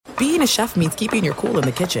being a chef means keeping your cool in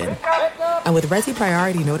the kitchen. And with Resi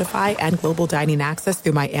Priority Notify and Global Dining Access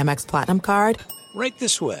through my Amex Platinum card, Right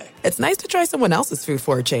this way. it's nice to try someone else's food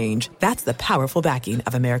for a change. That's the powerful backing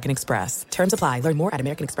of American Express. Terms apply. Learn more at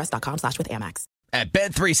americanexpress.com/withAmex. At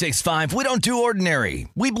Bet365, we don't do ordinary.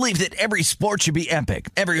 We believe that every sport should be epic.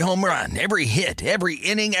 Every home run, every hit, every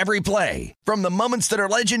inning, every play. From the moments that are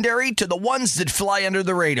legendary to the ones that fly under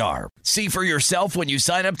the radar. See for yourself when you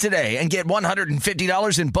sign up today and get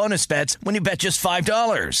 $150 in bonus bets when you bet just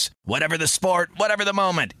 $5. Whatever the sport, whatever the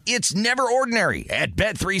moment, it's never ordinary at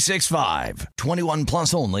Bet365. 21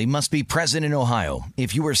 plus only. Must be present in Ohio.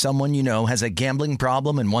 If you or someone you know has a gambling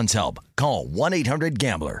problem and wants help, call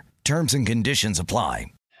 1-800-GAMBLER. Terms and conditions apply.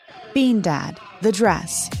 Bean Dad, The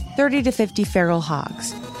Dress, 30 to 50 Feral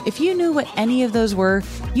Hogs. If you knew what any of those were,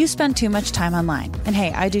 you spend too much time online. And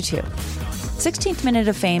hey, I do too. 16th Minute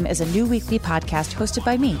of Fame is a new weekly podcast hosted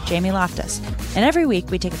by me, Jamie Loftus. And every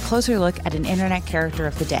week we take a closer look at an internet character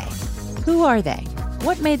of the day. Who are they?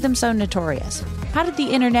 What made them so notorious? How did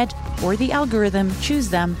the internet or the algorithm choose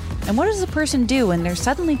them? And what does a person do when they're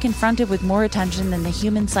suddenly confronted with more attention than the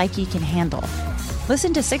human psyche can handle?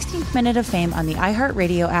 Listen to 16th Minute of Fame on the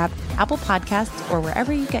iHeartRadio app, Apple Podcasts, or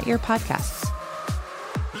wherever you get your podcasts.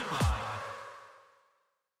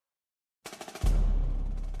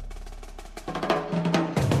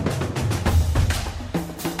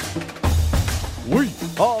 We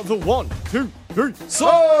are the 1, 2, 3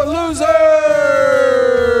 sore losers!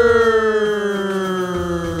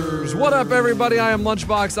 What up, everybody? I am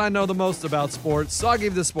Lunchbox. I know the most about sports, so I'll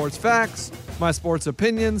give you the sports facts, my sports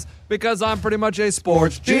opinions, because I'm pretty much a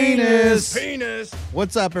sports genius. Penis.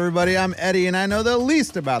 What's up, everybody? I'm Eddie, and I know the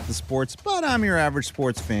least about the sports, but I'm your average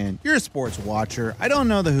sports fan. You're a sports watcher. I don't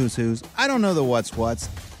know the who's who's. I don't know the what's.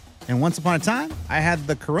 And once upon a time, I had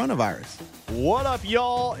the coronavirus. What up,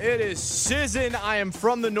 y'all? It is Sizzin. I am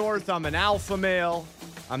from the north. I'm an alpha male.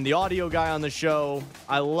 I'm the audio guy on the show.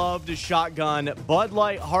 I love to shotgun Bud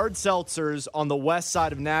Light hard seltzers on the west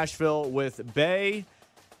side of Nashville with Bay.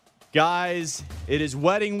 Guys, it is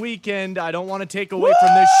wedding weekend. I don't want to take away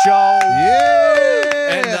from this show.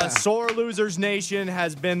 Yeah! And the Sore Losers Nation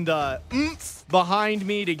has been the oomph behind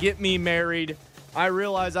me to get me married. I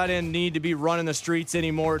realized I didn't need to be running the streets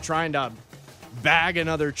anymore trying to bag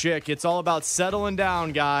another chick. It's all about settling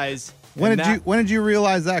down, guys. When did you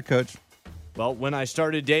realize that, Coach? Well, when I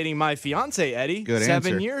started dating my fiance, Eddie, Good 7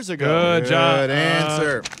 answer. years ago. Good job. Good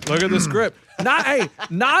answer. Look at the script.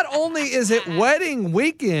 Not only is it wedding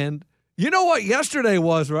weekend, you know what yesterday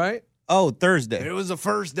was, right? Oh, Thursday. It was the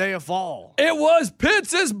first day of fall. It was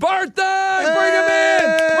Pitts' birthday. Bring him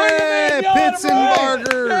in. Bring him in. Y'all Pitts and right.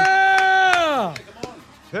 Barger. Yeah.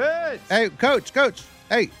 Pitts. Hey, Coach.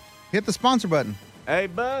 Hey, hit the sponsor button. Hey,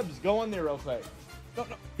 Bubs, go in there real fast. No,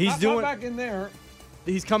 He's doing. back in there.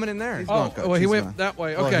 He's coming in there. going, Coach. Well, he He's went going. that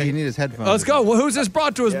way. Well, Okay. he needs his headphones. Let's go. Well, who's this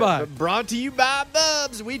brought to us by? Brought to you by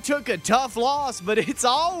Bubs. We took a tough loss, but it's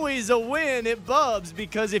always a win at Bubs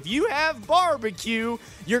because if you have barbecue,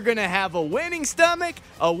 you're going to have a winning stomach,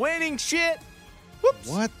 a winning shit. Whoops.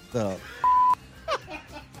 What the?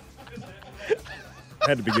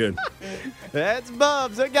 Had to be good. That's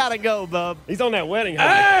Bubs. I got to go, Bub. He's on that wedding.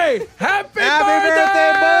 Hey, happy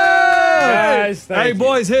birthday, Guys, thank Hey, you.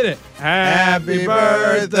 boys, hit it. Happy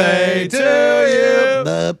birthday to you.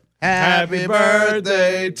 Bub. Happy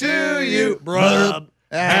birthday to you, brother.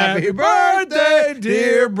 Happy birthday,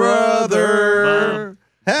 dear brother.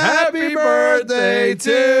 Happy birthday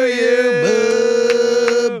to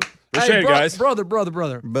you, bub. Appreciate it, guys. Brother.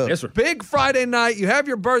 Bub. Yes, sir. Big Friday night. You have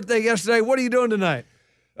your birthday yesterday. What are you doing tonight?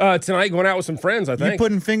 Tonight, going out with some friends, I You think.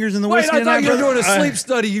 putting fingers in the Wait, whiskey I thought tonight, you were brother? doing a sleep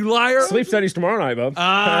study, you liar. Sleep studies tomorrow night, bub.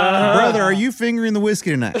 Brother, are you fingering the whiskey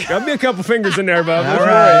tonight? Got me a couple fingers in there, bub. All Don't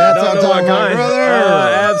right, worry. that's Don't what I'm know talking what about, kind.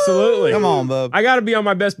 brother. Absolutely. Come on, bub. I got to be on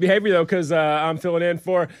my best behavior, though, because I'm filling in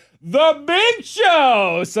for the big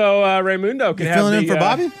show. So Raymundo can You have filling in the, for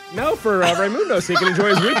Bobby? No, for Raymundo, so he can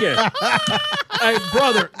enjoy his weekend. Hey,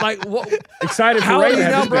 brother, like, what? Excited for How Ray old to are you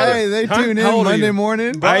have now, his brother? birthday. Hey, they Huh? tune in How old are Monday you?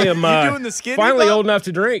 morning. I am You doing the skinny, finally Bob? old enough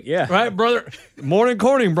to drink, yeah. Right, brother? Morning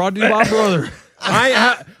Corning brought to you by brother.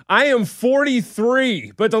 I am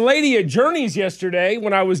 43, but the lady at Journeys yesterday,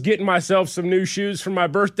 when I was getting myself some new shoes for my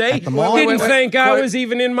birthday, At the mall? didn't Wait, think I wait. was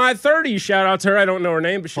even in my 30s. Shout out to her. I don't know her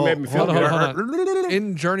name, but she made me feel Hold good. on.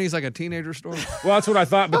 In Journey's like a teenager store. Well, that's what I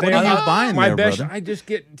thought. But What are you buying my there, best. brother? I just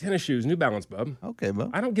get tennis shoes, New Balance, bub. Okay, bub.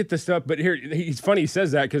 I don't get this stuff, but here, he's funny. He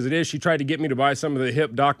says that because it is. She tried to get me to buy some of the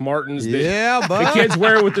hip Doc Martens. That Yeah, bub. the kids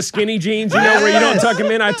wear with the skinny jeans, where you don't tuck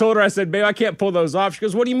them in. I told her, I said, babe, I can't pull those off. She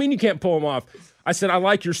goes, what do you mean you can't pull them off? I said, I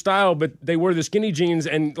like your style, but they wear the skinny jeans,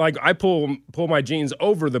 and like I pull my jeans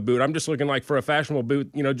over the boot. I'm just looking like for a fashionable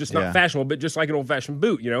boot, just not fashionable, but just like an old-fashioned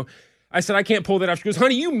boot, I said, I can't pull that off. She goes,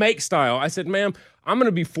 honey, you make style. I said, ma'am, I'm going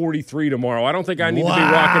to be 43 tomorrow. I don't think I need to be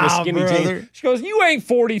rocking a skinny jeans. She goes, you ain't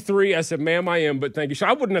 43. I said, ma'am, I am, but thank you.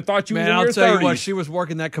 I wouldn't have thought you was in your 30s. I'll tell you what, she was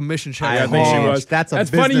working that commission check. I think she was. That's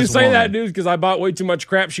funny you say that, dude, because I bought way too much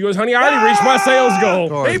crap. She goes, honey, I already reached my sales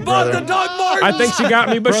goal. He bought the Doc Martens. I think she got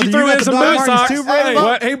me, but she threw in some boot socks. Too,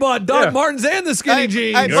 brother. He bought Doc Martens and the skinny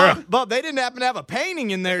jeans. Hey, Bub, they didn't happen to have a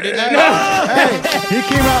painting in there, did they? Hey, he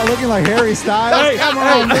came out looking like Harry Styles. Come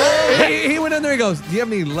on, He went in there, he goes, do you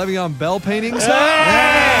have any Le'Veon Bell paintings?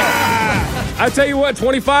 I tell you what,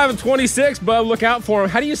 25 and 26, Bub, look out for them.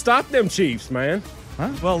 How do you stop them Chiefs, man?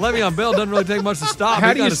 Well, Le'Veon Bell doesn't really take much to stop.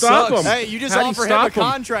 How do you stop him? Hey, you just How do you offer him stop a him?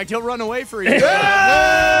 contract. He'll run away for you. Hey,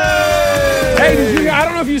 I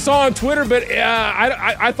don't know if you saw on Twitter, but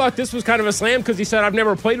I thought this was kind of a slam because he said, I've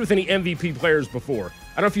never played with any MVP players before.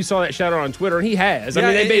 I don't know if you saw that shout out on Twitter, and he has. Yeah, I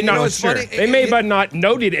mean, they may funny? not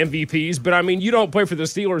noted MVPs, but I mean, you don't play for the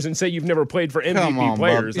Steelers and say you've never played for MVP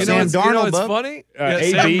players. Bub. You know Sam what's Darnold, funny?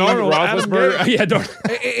 AB, Roethlisberger. Yeah,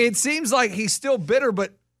 It seems like he's still bitter,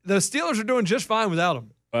 but the Steelers are doing just fine without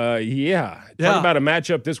him. Yeah. Talk about a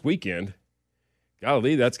matchup this weekend.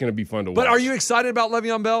 Golly, that's going to be fun to watch. But are you excited about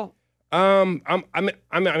Le'Veon Bell? I mean,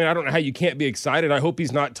 I don't know how you can't be excited. I hope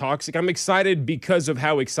he's not toxic. I'm excited because of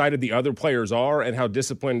how excited the other players are and how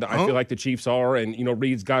disciplined I feel like the Chiefs are, and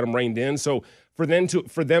Reed's got them reined in. So for them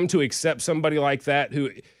to accept somebody like that, who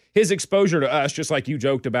his exposure to us, just like you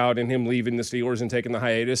joked about, and him leaving the Steelers and taking the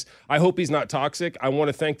hiatus, I hope he's not toxic. I want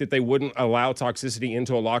to think that they wouldn't allow toxicity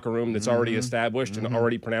into a locker room that's already established and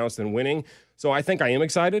already pronounced and winning. So I think I am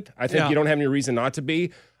excited. I think you don't have any reason not to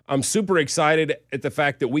be. I'm super excited at the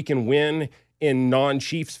fact that we can win in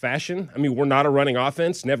non-Chiefs fashion. I mean, we're not a running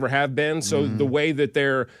offense, never have been. So the way that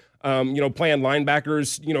they're, playing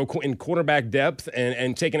linebackers, in quarterback depth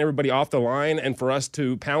and taking everybody off the line, and for us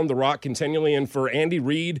to pound the rock continually, and for Andy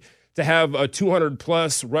Reid to have a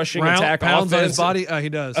 200-plus rushing attack pounds offense. on his body? He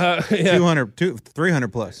does. 300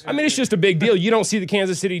 plus. I mean, it's just a big deal. You don't see the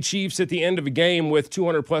Kansas City Chiefs at the end of a game with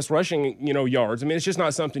 200-plus rushing, yards. I mean, it's just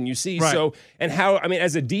not something you see. Right. So,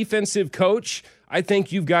 as a defensive coach, I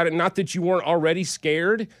think you've got it. Not that you weren't already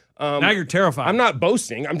scared. Now you're terrified. I'm not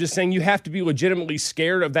boasting. I'm just saying you have to be legitimately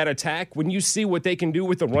scared of that attack. When you see what they can do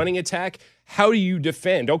with the running attack, how do you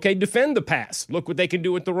defend? Okay, defend the pass. Look what they can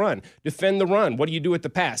do with the run. Defend the run. What do you do with the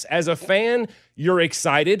pass? As a fan, you're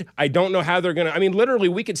excited. I don't know how they're going to – I mean, literally,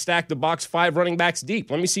 we could stack the box 5 running backs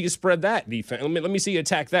deep. Let me see you spread that defense. Let me see you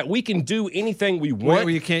attack that. We can do anything we want. Well,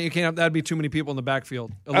 you can't. That'd be too many people in the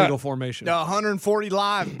backfield. Illegal formation. 140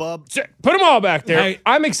 live, Bub. Put them all back there. Hey.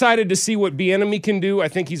 I'm excited to see what Bieniemy can do. I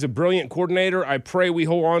think he's a brilliant coordinator. I pray we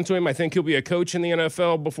hold on to him. I think he'll be a coach in the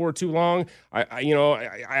NFL before too long. I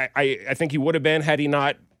think he would have been had he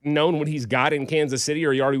not known what he's got in Kansas City,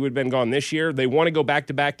 or he already would have been gone this year. They want to go back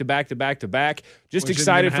to back to back to back to back. Just Which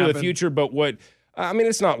excited isn't for gonna the future, but what – I mean,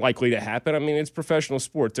 it's not likely to happen. I mean, it's professional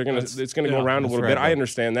sports. It's gonna go around a little bit. I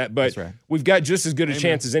understand that, but we've got just as good a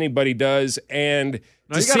chance as anybody does. And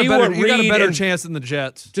you got a better chance than the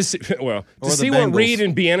Jets. To see what Bengals. Reed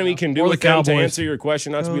and Bieniemy can do Or the with them, to Cowboys. answer your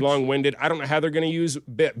question, not to be long-winded. I don't know how they're going to use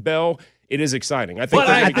Bell. It is exciting. I think. But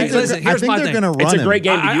I think they're going to run it's him. a great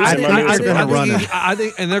game to use him. I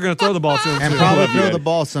think, and they're going to throw the ball to him And too. probably throw the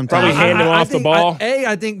ball sometimes. Probably hand him off the ball.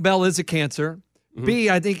 I think Bell is a cancer. B,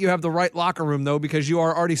 I think you have the right locker room, though, because you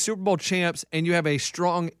are already Super Bowl champs and you have a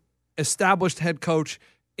strong, established head coach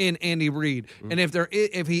in Andy Reid. And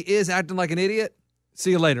if he is acting like an idiot,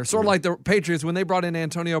 see you later. Sort of like the Patriots when they brought in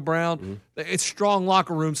Antonio Brown. It's strong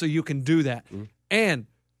locker room, so you can do that. And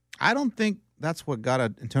I don't think that's what got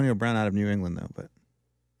Antonio Brown out of New England, though. But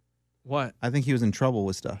what? I think he was in trouble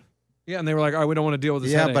with stuff. Yeah, and they were like, all right, we don't want to deal with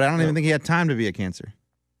this. Yeah, headache. but I don't even think he had time to be a cancer.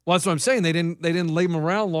 Well, that's what I'm saying. They didn't leave him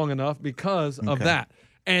around long enough because of that.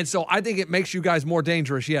 And so I think it makes you guys more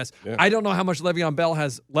dangerous, yes. Yeah. I don't know how much Le'Veon Bell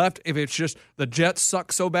has left, if it's just the Jets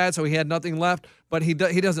suck so bad so he had nothing left. But he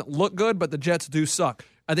doesn't look good, but the Jets do suck.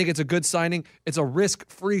 I think it's a good signing. It's a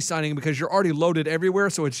risk-free signing because you're already loaded everywhere,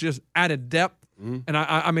 so it's just added depth. And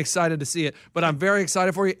I'm excited to see it. But I'm very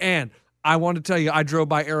excited for you. And I want to tell you, I drove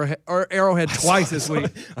by Arrowhead twice this week.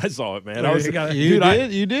 I saw it, man.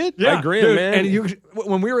 You did? Yeah, I agree, dude, man. And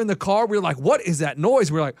when we were in the car, we were like, "What is that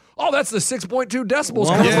noise?" We were like, "Oh, that's the 6.2 decibels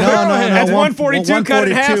Well, coming from no, no, Arrowhead." no, That's one- 142 cut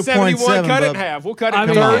in half, 71 cut in Bub. half. We'll cut it. I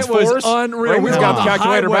mean, thirds, it was fourths. unreal. Raymond's We were got on the the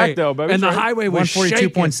calculator highway, back though, baby. and the Right. highway was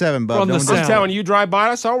 142.7, Bub. from the Don't do I'm sound. telling you, you drive by.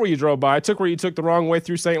 I saw where you drove by. I took where you took the wrong way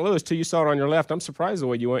through St. Louis till you saw it on your left. I'm surprised the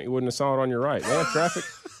way you went. You wouldn't have saw it on your right. Yeah, traffic.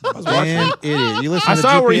 I was watching. An idiot. You listen I to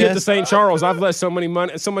saw where you hit GPS? the St. Charles. I've let so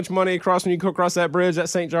much money across when you go across that bridge. That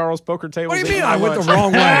St. Charles poker table. What do you mean? I went the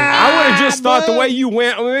wrong way. I would have just thought the way you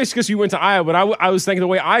went. I mean, it's because you went to Iowa, but I was thinking the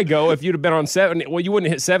way I go. If you'd have been on 70, well, you wouldn't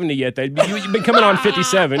have hit 70 yet. You've been coming on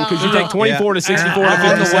 57 because you take 24 to 64 to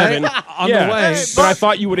 57 On the way. But I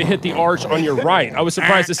thought you would have hit the arch on your right. I was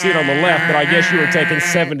surprised to see it on the left, but I guess you were taking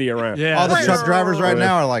 70 around. Yeah. All the truck drivers right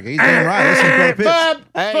now are like, he's damn right. Listen to Brother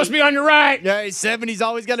Pitts. Supposed to be on your right. Yeah, 70's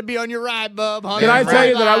always got to be on your right, bub. Can I tell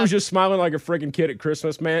you that I was just smiling like a freaking kid at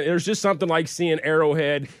Christmas, man? There's just something like seeing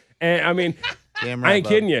Arrowhead. And I mean, Damn I right, ain't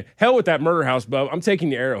kidding you. Hell with that murder house, bub. I'm taking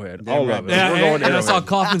you to Arrowhead. All right, of it. bub. Yeah, We're going to and I saw Arrowhead.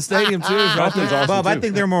 Kauffman Stadium too. Kaufman's awesome Bub, I too.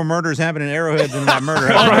 think there are more murders happening in Arrowhead than that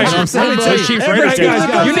murder. All right. You know what I'm saying? Let me tell you, Chief every Raiders guys, fan.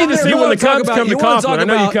 guys, You need to see when the Cubs come to you wanna Kaufman. talk I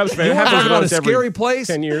know you about- Cubs fan. You want to Happens talk about a once every scary place?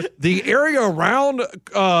 10 years. The area around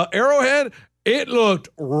Arrowhead, it looked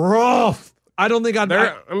rough. I don't think I'd.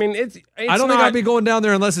 I mean, it's I don't think not- I'd be going down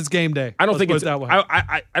there unless it's game day. I don't Let's think put it's it that way.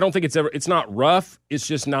 I don't think it's ever. It's not rough. It's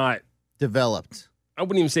just not. Developed. I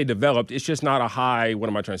wouldn't even say developed. It's just not a high. What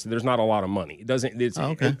am I trying to say? There's not a lot of money. It doesn't. It's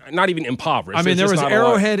not even impoverished. I mean, It's there just was not a lot.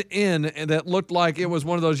 Arrowhead Inn and that looked like it was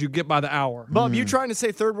one of those you get by the hour. Bub, you trying to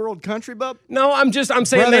say third world country, bub? No, I'm saying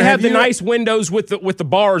Brother, they have have the you- nice windows with the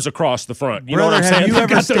bars across the front. You know Brother, what I'm have saying? you They've ever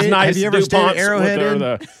got those stayed- nice have you ever stayed at DuPonts Arrowhead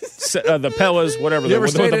with the Pellas, whatever. You ever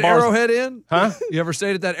with stayed the at bars. Arrowhead Inn? Huh? You ever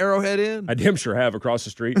stayed at that Arrowhead Inn? I damn sure have across the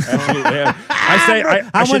street. Absolutely have. I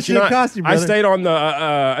How shit much you did it not, cost you, I brother? stayed on the.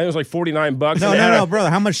 I think it was like $49. No, and they had no, a- brother.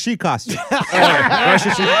 How much she cost you?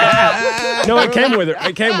 No, it came with her.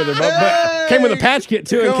 It came with her, but came with a patch kit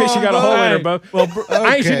too, in Come case you on, got a hole in her, bud. bub.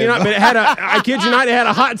 I ain't shitting you not, but it had a. I kid you not, it had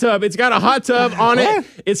a hot tub. It's got a hot tub on it.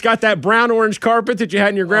 It's got that brown orange carpet that you had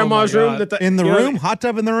in your grandma's room. God. In the you know, room? Hot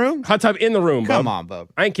tub in the room? Hot tub in the room, bub. Come on, bub.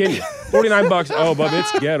 I ain't kidding you. $49. Oh, bub,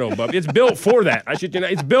 it's ghetto, bub. It's built for that. I should.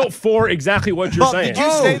 It's built for exactly what you're Bub, saying. did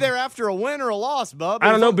you stay there after a win or a loss, bub?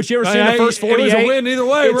 I don't know, but you ever seen Hey, the first it was 48? a win either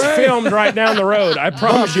way, It's Ray. filmed right down the road. I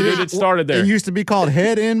promise you, dude. It started there. It used to be called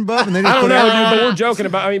Head In, bub, and they just I don't put know, it dude, but we're joking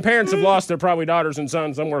about. I mean, parents have lost their probably daughters and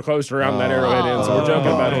sons somewhere close around that Arrowhead Inn, so we're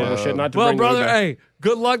joking about horrible shit. Not to Well, bring you brother, back. hey,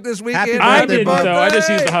 good luck this weekend. Happy I birthday, didn't bub. though. I just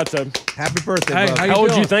used the hot tub. Happy birthday, Hey, bub. how you How old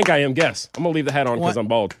do you doing? think I am? Guess. I'm gonna leave the hat on because What? I'm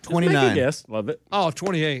bald. Just make a 29. Guess. Love it. Oh,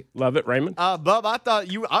 28. Love it, Raymond. Bub, I thought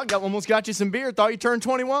almost got you some beer. Thought you turned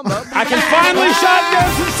 21, bub. I can finally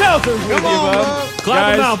shotgun some seltzers with you, bub.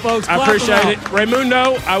 Clap 'em Guys, out, folks. I Clap 'em appreciate out. it.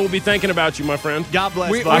 Raymundo, I will be thinking about you, my friend. God bless,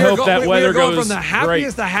 We bub. I are hope that we weather are going goes from the great.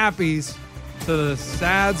 happiest of happies to the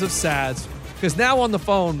sads of sads. Because now on the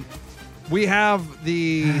phone, we have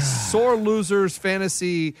the sore losers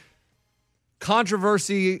fantasy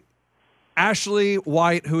controversy. Ashley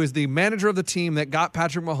White, who is the manager of the team that got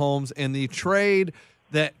Patrick Mahomes in the trade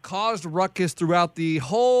that caused ruckus throughout the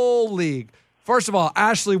whole league. First of all,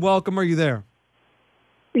 Ashley, welcome. Are you there?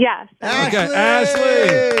 Yes. Okay,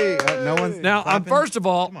 Ashley. No one's Now, clapping? first of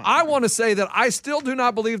all, I want to say that I still do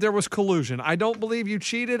not believe there was collusion. I don't believe you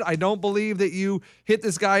cheated. I don't believe that you hit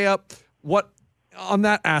this guy up on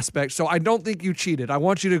that aspect. So I don't think you cheated. I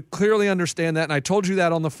want you to clearly understand that, and I told you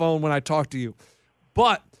that on the phone when I talked to you.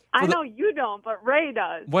 But I know you don't, but Ray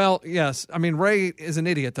does. well, yes. I mean, Ray is an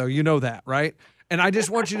idiot, though. You know that, right? And I just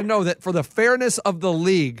want you to know that for the fairness of the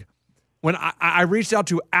league, when I reached out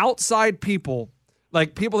to outside people,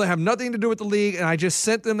 like people that have nothing to do with the league, and I just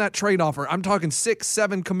sent them that trade offer. I'm talking 6,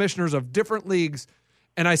 7 commissioners of different leagues,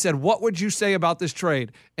 and I said, what would you say about this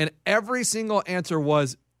trade? And every single answer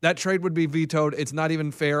was that trade would be vetoed. It's not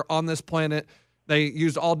even fair on this planet. They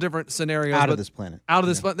used all different scenarios. Out of but this planet. Out of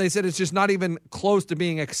this planet. They said it's just not even close to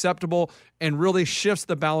being acceptable and really shifts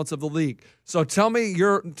the balance of the league. So tell me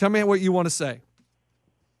what you want to say.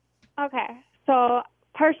 Okay. So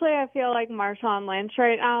partially I feel like Marshawn Lynch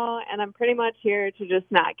right now, and I'm pretty much here to just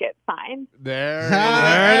not get fined. There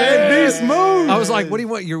There it is. Be smooth. I was like, what do you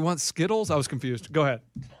want? You want Skittles? I was confused. Go ahead.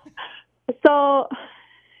 So,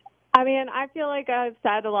 I mean, I feel like I've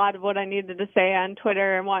said a lot of what I needed to say on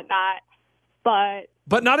Twitter and whatnot,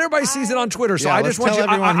 but not everybody sees it on Twitter, so Yeah, I let's just want tell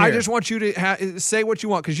you. everyone I here. just want you to say what you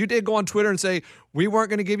want, because you did go on Twitter and say we weren't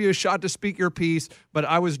going to give you a shot to speak your piece, but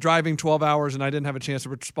I was driving 12 hours and I didn't have a chance to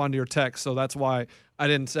respond to your text, so that's why I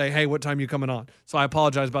didn't say, hey, what time you coming on? So I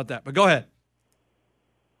apologize about that. But go ahead.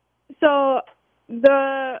 So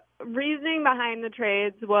the reasoning behind the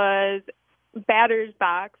trades was Batter's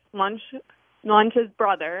Box, Lunch's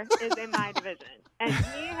brother, is in my division. and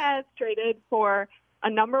he has traded for a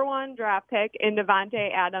number 1 draft pick in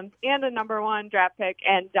Davante Adams and a number 1 draft pick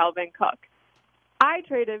in Dalvin Cook. I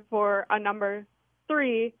traded for a number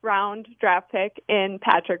 3 round draft pick in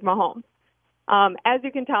Patrick Mahomes. As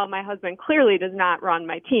you can tell, my husband clearly does not run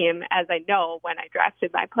my team, as I know when I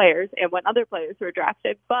drafted my players and when other players were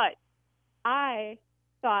drafted. But I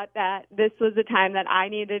thought that this was the time that I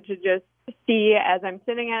needed to just see, as I'm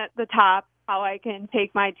sitting at the top, how I can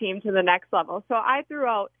take my team to the next level. So I threw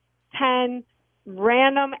out 10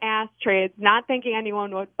 random ass trades, not thinking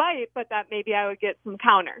anyone would bite, but that maybe I would get some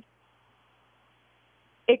counters.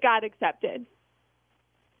 It got accepted.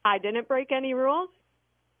 I didn't break any rules.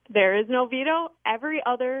 There is no veto. Every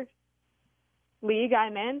other league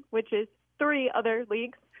I'm in, which is 3 other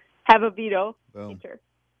leagues, have a veto feature.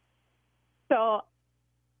 So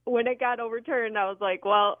when it got overturned, I was like,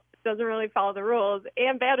 well, it doesn't really follow the rules.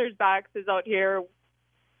 And Batter's Box is out here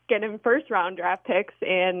getting first-round draft picks,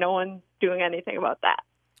 and no one's doing anything about that.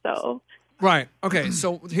 So right. Okay,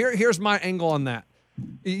 so here's my angle on that.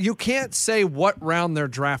 You can't say what round they're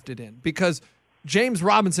drafted in because James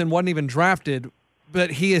Robinson wasn't even drafted, but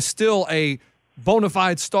he is still a bona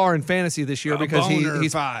fide star in fantasy this year because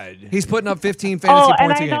he's putting up 15 fantasy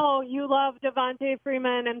points a game. And I know you love Devontae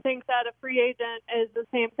Freeman and think that a free agent is the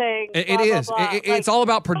same thing. It is. It's all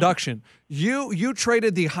about production. You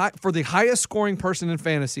traded for the highest scoring person in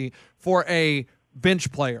fantasy for a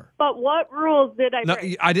bench player. But what rules did I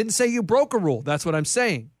break? I didn't say you broke a rule. That's what I'm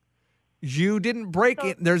saying. You didn't break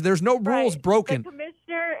it. There's no rules broken. The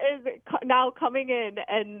commissioner is now coming in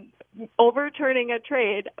and overturning a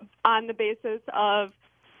trade on the basis of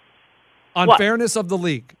fairness of the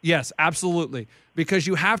league. Yes, absolutely. Because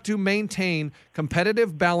you have to maintain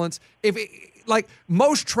competitive balance. Like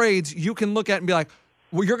most trades, you can look at and be like,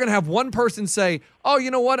 well, you're going to have one person say, "Oh,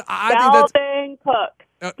 you know what? I think that's Dalvin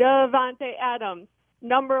Cook, Davante Adams,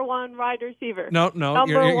 number 1 wide receiver." No,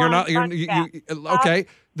 you're not. Okay.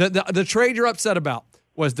 The trade you're upset about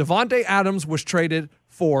was Davante Adams was traded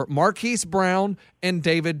for Marquise Brown and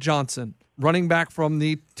David Johnson, running back from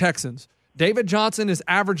the Texans. David Johnson is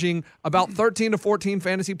averaging about 13 to 14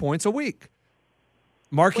 fantasy points a week.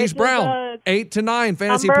 Marquise Brown, 8 to 9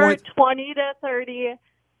 fantasy points. 20 to 30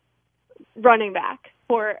 running back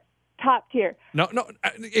for top tier. No.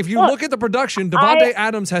 If you look at the production, Davante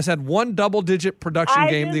Adams has had 1 double-digit production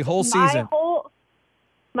game the whole season.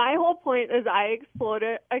 My whole point is I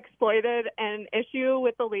exploited an issue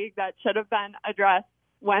with the league that should have been addressed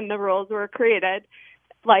when the rules were created.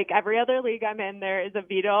 Like every other league I'm in, there is a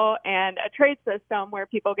veto and a trade system where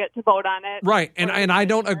people get to vote on it. Right, and I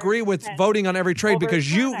don't agree with voting on every trade because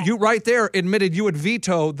you right there admitted you would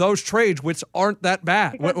veto those trades, which aren't that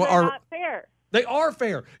bad. Because they're not fair. They are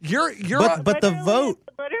fair. But the vote.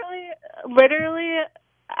 Literally,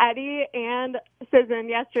 Eddie and Susan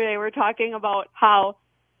yesterday were talking about how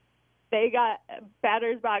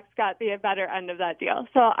Batter's Box got the better end of that deal.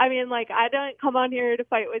 So, I mean, like, I didn't come on here to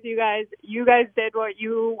fight with you guys. You guys did what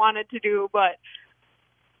you wanted to do, but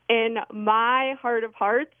in my heart of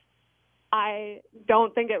hearts, I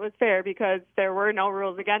don't think it was fair because there were no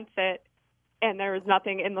rules against it, and there was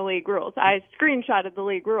nothing in the league rules. I screenshotted the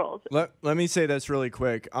league rules. Let me say this really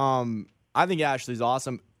quick. I think Ashley's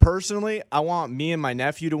awesome. Personally, I want me and my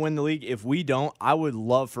nephew to win the league. If we don't, I would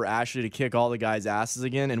love for Ashley to kick all the guys' asses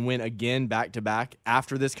again and win again back-to-back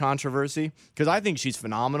after this controversy because I think she's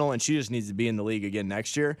phenomenal and she just needs to be in the league again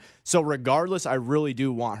next year. So regardless, I really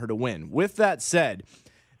do want her to win. With that said,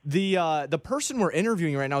 the person we're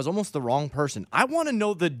interviewing right now is almost the wrong person. I want to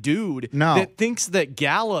know the dude that thinks that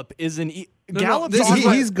Gallup is an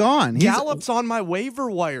he's gone. Gallup's on my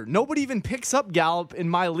waiver wire. Nobody even picks up Gallup in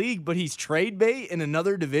my league, but he's trade bait in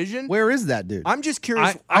another division. Where is that dude? I'm just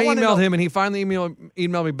curious. I emailed him, and he finally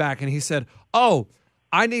emailed me back, and he said, "Oh,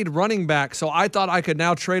 I need running back, so I thought I could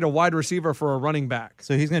now trade a wide receiver for a running back."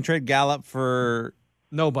 So he's going to trade Gallup for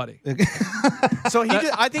nobody. So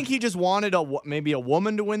I think he just wanted maybe a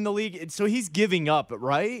woman to win the league. So he's giving up,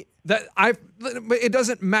 right? It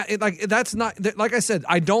doesn't matter. That's not like I said.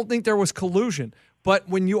 I don't think there was collusion. But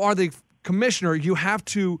when you are the commissioner, you have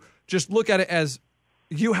to just look at it as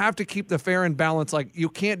you have to keep the fair and balance. Like you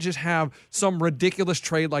can't just have some ridiculous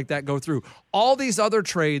trade like that go through. All these other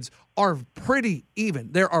trades are pretty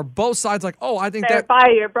even. There are both sides. Like, oh, I think they're by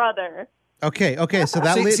your brother. Okay. So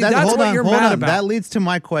that That leads to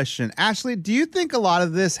my question. Ashley, do you think a lot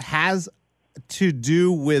of this has to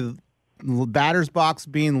do with Batter's Box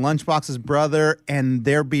being Lunchbox's brother and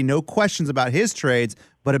there be no questions about his trades,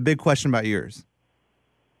 but a big question about yours?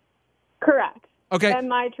 Correct. Okay. And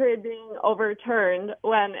my trade being overturned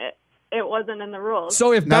when it wasn't in the rules.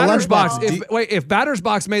 So if Now, Batters Box, Lunchbox, if Batters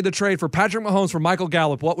Box made the trade for Patrick Mahomes for Michael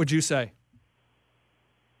Gallup, what would you say?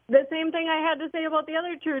 The same thing I had to say about the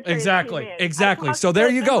other two trades. Exactly. he made. Exactly. So there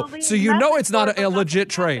you go. So you know it's not a Nothing legit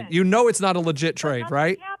trade. happened. You know it's not a legit trade, Nothing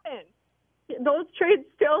right? happened. Those trades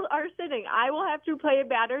still are sitting. I will have to play a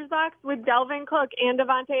batter's box with Dalvin Cook and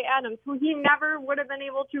Devontae Adams, who he never would have been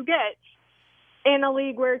able to get in a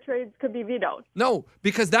league where trades could be vetoed. No,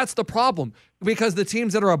 because that's the problem. Because the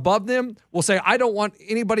teams that are above them will say, I don't want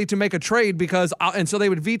anybody to make a trade and so they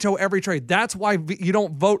would veto every trade. That's why you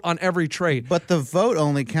don't vote on every trade. But the vote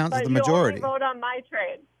only counts as But the majority. you only vote on my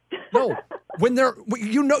trade. No,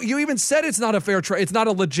 you even said it's not a fair trade. It's not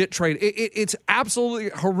a legit trade. It's absolutely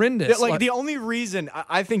horrendous. Like the only reason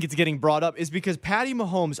I think it's getting brought up is because Patty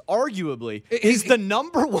Mahomes arguably is the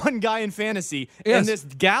number one guy in fantasy, and this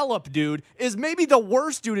Gallup dude is maybe the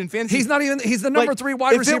worst dude in fantasy. He's the number 3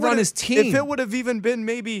 wide receiver on his team. If it would have even been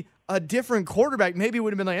maybe a different quarterback, maybe it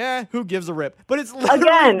would have been like, who gives a rip? But it's literally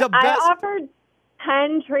Again, the best. I offered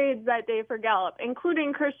 10 trades that day for Gallup,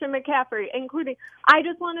 including Christian McCaffrey, I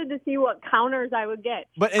just wanted to see what counters I would get.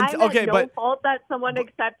 But I had no fault that someone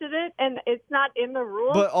accepted it, and it's not in the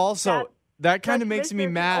rules. But also, that kind of makes me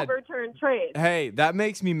mad. Overturned trade. Hey, that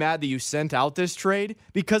makes me mad that you sent out this trade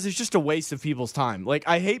because it's just a waste of people's time. Like,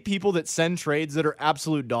 I hate people that send trades that are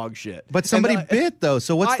absolute dog shit. But somebody bit, though,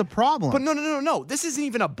 so what's the problem? But no. This isn't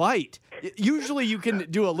even a bite. Usually you can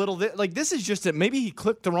do a little bit. Like, this is just that maybe he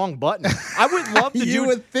clicked the wrong button. I would love to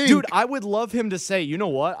would think. Dude, I would love him to say, you know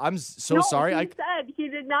what? I'm so sorry. He said he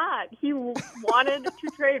did not. He wanted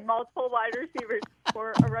to trade multiple wide receivers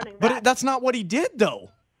for a running back. But that's not what he did,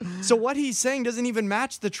 though. So what he's saying doesn't even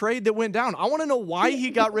match the trade that went down. I want to know why he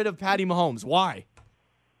got rid of Patty Mahomes. Why?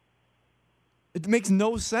 It makes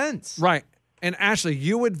no sense. Right. And Ashley,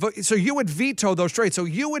 you would veto those trades. So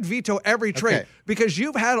you would veto every trade because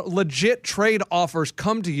you've had legit trade offers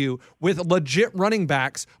come to you with legit running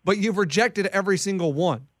backs, but you've rejected every single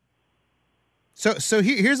one. So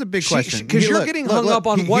here's a big question. Because you're getting hung up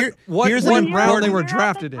on what round they were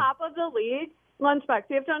drafted in. Top of the league, Lunchbox,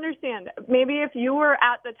 you have to understand. Maybe if you were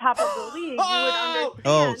at the top of the league, you would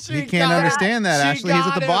understand. You can't understand that, Ashley. He's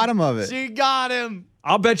at the bottom of it. She got him.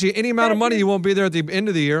 I'll bet you any amount of money you won't be there at the end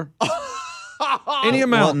of the year. Any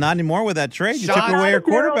amount. Well, not anymore with that trade. You took away her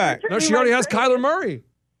quarterback. No, she already has Kyler Murray.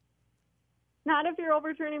 Not if you're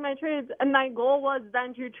overturning my trades. And my goal was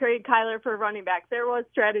then to trade Kyler for running back. There was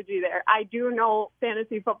strategy there. I do know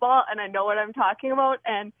fantasy football, and I know what I'm talking about.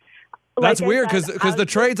 And that's weird because the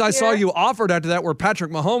trades I saw you offered after that were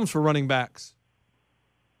Patrick Mahomes for running backs.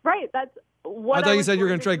 Right. That's what I thought you said you were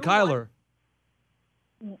going to trade Kyler.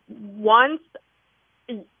 Once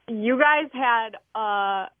you guys had,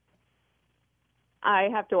 I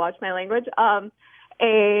have to watch my language,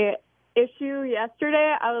 a issue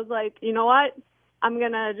yesterday, I was like, you know what? I'm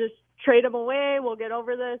going to just trade him away. We'll get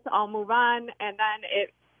over this. I'll move on. And then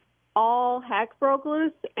all heck broke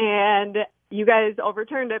loose, and you guys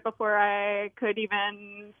overturned it before I could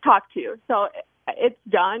even talk to you. So it's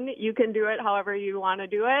done. You can do it however you want to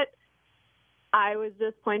do it. I was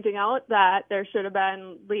just pointing out that there should have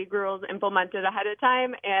been league rules implemented ahead of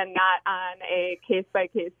time and not on a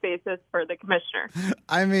case-by-case basis for the commissioner.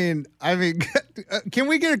 I mean, can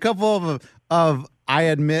we get a couple of I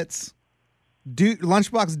admits?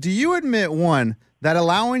 Lunchbox, do you admit, one, that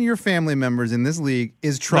allowing your family members in this league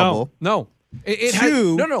is trouble? No.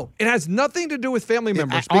 It has nothing to do with family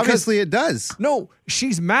members. Obviously, it does. No,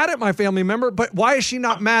 she's mad at my family member, but why is she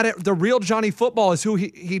not mad at the real Johnny Football is who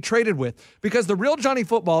he traded with? Because the real Johnny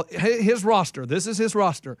Football, his roster, this is his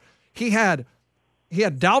roster. He had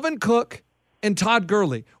Dalvin Cook and Todd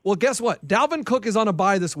Gurley. Well, guess what? Dalvin Cook is on a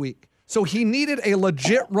bye this week, so he needed a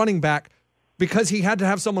legit running back because he had to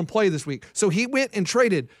have someone play this week. So he went and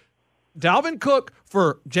traded Dalvin Cook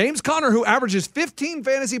for James Conner, who averages 15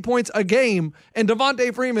 fantasy points a game, and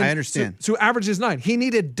Devontae Freeman, I understand, who averages 9. He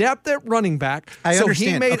needed depth at running back, so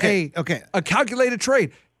he made a calculated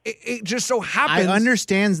trade. It just so happens. I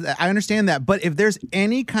understand that, but if there's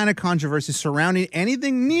any kind of controversy surrounding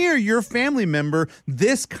anything near your family member,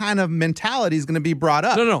 this kind of mentality is going to be brought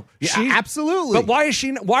up. No, yeah, absolutely. But why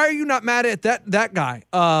are you not mad at that guy?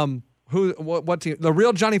 What team? The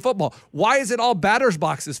real Johnny Football. Why is it all Batter's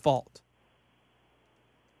Box's fault?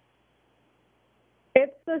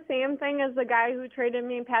 It's the same thing as the guy who traded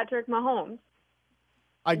me Patrick Mahomes.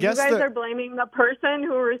 I guess you guys are blaming the person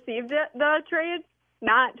who received the trade,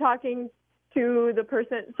 not talking to the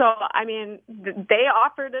person. So, I mean, they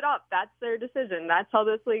offered it up. That's their decision. That's how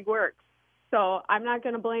this league works. So I'm not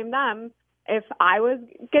going to blame them if I was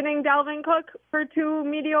getting Dalvin Cook for 2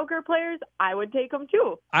 mediocre players, I would take him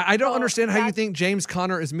too. I don't understand how you think James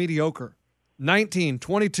Conner is mediocre. 19,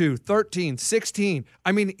 22, 13, 16.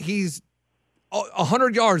 I mean, he's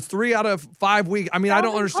 100 yards, 3 out of 5 weeks. I mean, I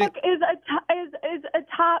don't understand. Cook is a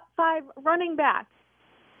top 5 running back.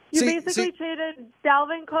 You basically traded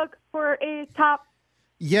Dalvin Cook for a top.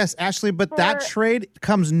 Yes, Ashley, but that trade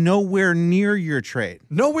comes nowhere near your trade.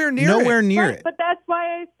 Nowhere near it. But that's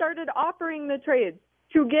why I started offering the trades,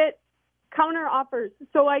 to get counter offers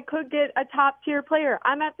so I could get a top tier player.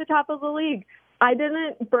 I'm at the top of the league. I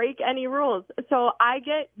didn't break any rules. So I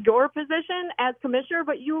get your position as commissioner,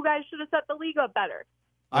 but you guys should have set the league up better.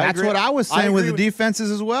 That's what I was saying with the defenses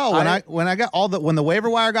as well. When I got when the waiver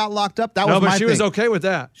wire got locked up, that was my thing. No, but she was okay with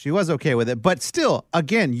that. She was okay with it. But still,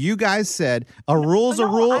 again, you guys said a rule's a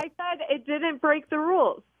rule. I said it didn't break the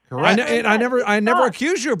rules. Correct. I never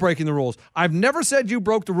accused you of breaking the rules. I've never said you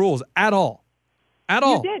broke the rules at all. At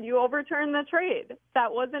all. You did. You overturned the trade.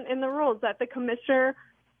 That wasn't in the rules, that the commissioner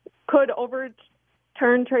could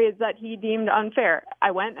overturn trades that he deemed unfair.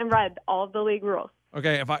 I went and read all of the league rules.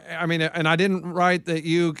 Okay, and I didn't write that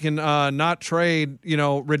you can not trade,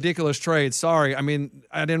 ridiculous trades. Sorry, I mean,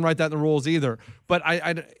 I didn't write that in the rules either. But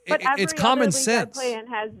it's common sense. Every other league I play in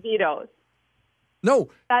has vetoes. No,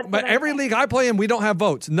 but every league I play in, we don't have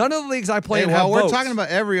votes. None of the leagues I play in have votes. We're talking about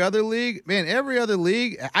every other league. Man, every other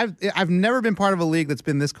league, I've never been part of a league that's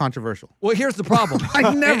been this controversial. Well, here's the problem.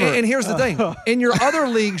 I never. And here's the thing. In your other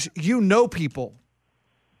leagues, you know people.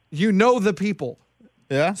 You know the people.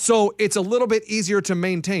 Yeah. So it's a little bit easier to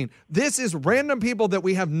maintain. This is random people that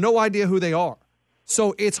we have no idea who they are.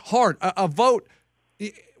 So it's hard. A vote,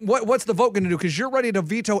 what's the vote going to do? Because you're ready to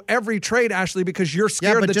veto every trade, Ashley, because you're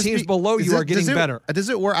scared the teams below you are getting better. Does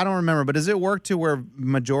it work? I don't remember, but does it work to where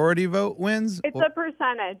majority vote wins? It's a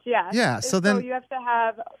percentage, yes. Yeah, so you have to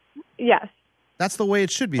have, yes. That's the way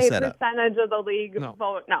it should be set up. A percentage of the league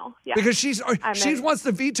vote, no. Yeah. Because she wants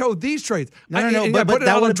to veto these trades. No, but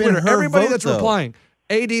that would have been her Everybody vote, that's replying.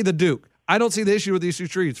 AD the Duke. I don't see the issue with these two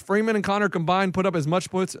trades. Freeman and Connor combined put up as much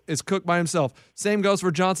points as Cook by himself. Same goes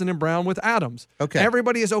for Johnson and Brown with Adams. Okay.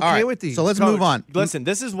 Everybody is okay with these. So let's move on. Listen,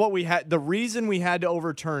 this is what we had. The reason we had to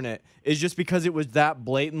overturn it is just because it was that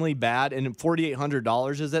blatantly bad, and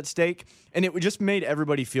 $4,800 is at stake, and it just made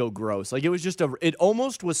everybody feel gross. Like, it was just it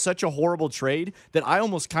almost was such a horrible trade that I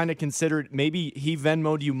almost kind of considered maybe he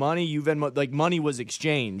Venmo'd you money, you Venmo'd, like money was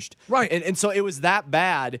exchanged. Right. And so it was that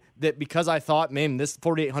bad that because I thought, man, this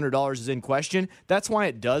 $4,800 is in question, that's why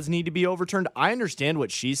it does need to be overturned. I understand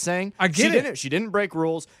what she's saying. I get it. She didn't break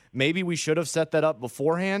rules. Maybe we should have set that up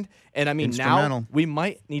beforehand. And I mean, now we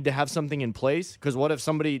might need to have something in place, because what if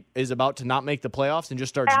somebody is about to not make the playoffs and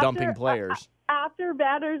just starts dumping players? After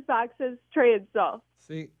Batter's Box's trades, though.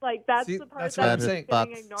 That's the part that's what I'm saying.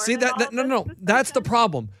 Ignored. See no. That's the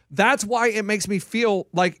problem. That's why it makes me feel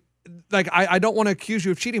like I don't want to accuse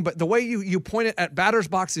you of cheating, but the way you point it at Batter's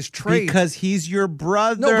Box's trades. Because he's your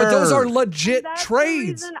brother. No, but those are legit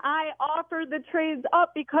trades. That's the reason I offered the trades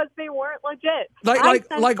up, because they weren't legit.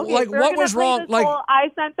 What was wrong? I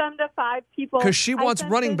sent them to 5 people. Because she wants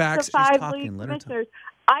running backs. To 5 league commissioners.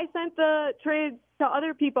 I sent the trades to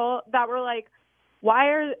other people that were like, why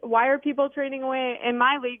are people trading away? In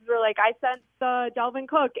my leagues, were like, I sent the Dalvin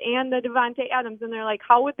Cook and the Devontae Adams, and they're like,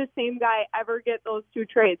 how would the same guy ever get those 2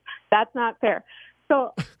 trades? That's not fair.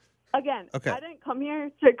 So, again, I didn't come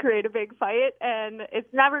here to create a big fight, and it's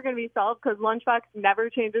never going to be solved because Lunchbox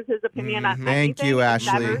never changes his opinion on anything. Thank you,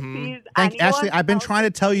 Ashley. Ashley, I've been trying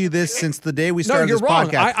to tell you this since the day we started this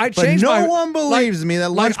podcast. I changed but no one believes me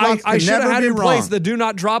that Lunchbox I can never had be in wrong. place the do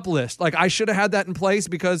not drop list. I should have had that in place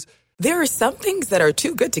because there are some things that are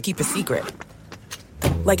too good to keep a secret.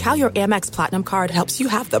 Like how your Amex Platinum card helps you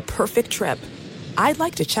have the perfect trip. I'd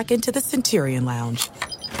like to check into the Centurion Lounge.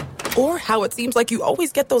 Or how it seems like you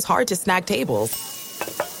always get those hard-to-snag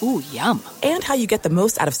tables. Ooh, yum. And how you get the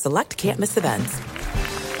most out of select can't-miss events.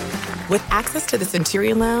 With access to the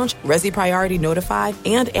Centurion Lounge, Resi Priority Notified,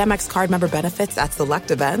 and Amex card member benefits at select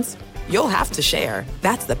events, you'll have to share.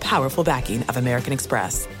 That's the powerful backing of American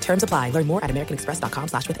Express. Terms apply. Learn more at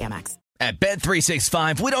americanexpress.com/withAmex. At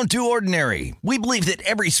Bet365, we don't do ordinary. We believe that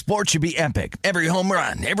every sport should be epic. Every home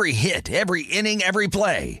run, every hit, every inning, every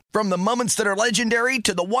play. From the moments that are legendary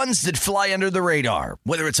to the ones that fly under the radar.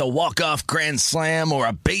 Whether it's a walk-off grand slam or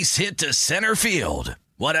a base hit to center field.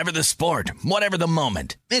 Whatever the sport, whatever the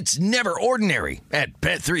moment. It's never ordinary at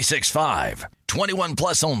Bet365. 21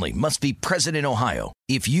 plus only. Must be present in Ohio.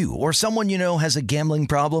 If you or someone you know has a gambling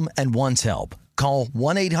problem and wants help, call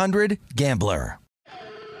 1-800-GAMBLER.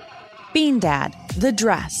 Bean Dad, The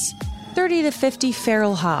Dress, 30 to 50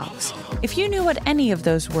 feral hogs. If you knew what any of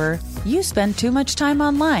those were, you spend too much time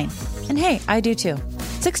online. And hey, I do too.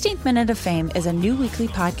 16th Minute of Fame is a new weekly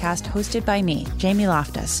podcast hosted by me, Jamie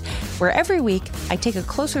Loftus, where every week I take a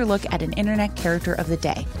closer look at an internet character of the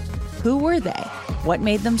day. Who were they? What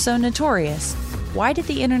made them so notorious? Why did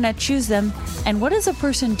the internet choose them? And what does a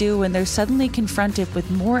person do when they're suddenly confronted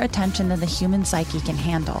with more attention than the human psyche can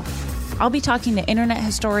handle? I'll be talking to internet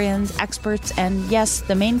historians, experts, and yes,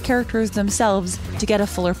 the main characters themselves to get a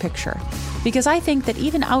fuller picture. Because I think that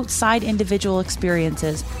even outside individual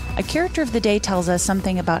experiences, a character of the day tells us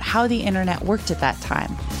something about how the internet worked at that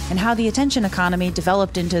time and how the attention economy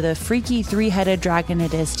developed into the freaky three-headed dragon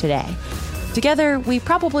it is today. Together, we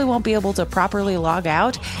probably won't be able to properly log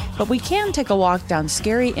out, but we can take a walk down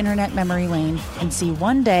scary internet memory lane and see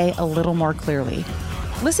one day a little more clearly.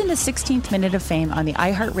 Listen to 16th Minute of Fame on the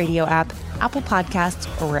iHeartRadio app, Apple Podcasts,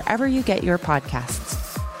 or wherever you get your podcasts.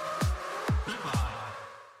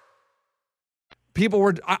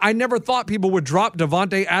 I never thought people would drop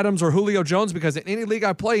Davante Adams or Julio Jones because in any league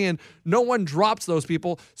I play in, no one drops those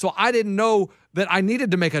people. So I didn't know that I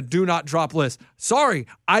needed to make a do not drop list. Sorry,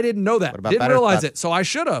 I didn't know that. Didn't realize it. So I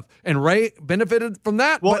should have. And Ray benefited from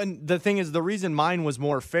that. Well, and the thing is, the reason mine was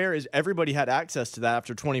more fair is everybody had access to that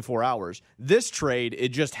after 24 hours. This trade, it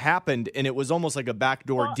just happened, and it was almost like a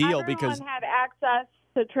backdoor deal because everyone had access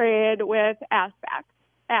to trade with Ashback.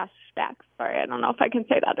 Sorry, I don't know if I can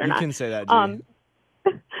say that or not. You can say that, Judy.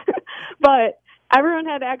 But everyone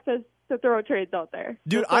had access to throw trades out there.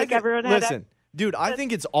 Dude, Dude, I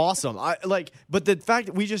think it's awesome. But the fact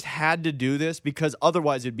that we just had to do this because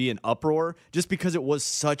otherwise it'd be an uproar just because it was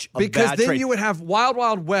such a bad trade. Because then you would have Wild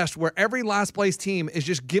Wild West where every last place team is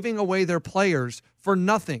just giving away their players for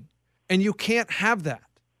nothing. And you can't have that.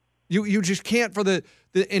 You just can't for the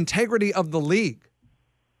integrity of the league.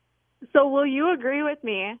 So will you agree with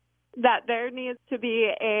me that there needs to be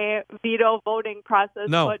a veto voting process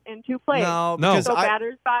put into place? No. So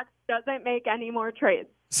Batter's Box doesn't make any more trades.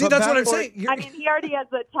 See, that's what I'm saying. I mean, he already has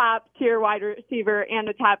a top-tier wide receiver and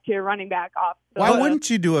a top-tier running back off. Why wouldn't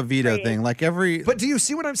you do a veto thing? But do you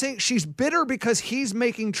see what I'm saying? She's bitter because he's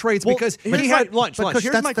making trades because he had lunch.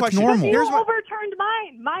 Here's my question. Normal. You overturned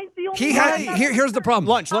mine. Mine's the only one. Here's the problem.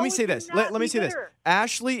 Lunch. Let me say this. Let me say this.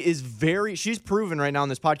 Ashley is she's proven right now on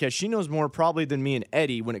this podcast, she knows more probably than me and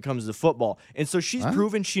Eddie when it comes to football. And so she's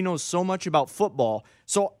proven she knows so much about football.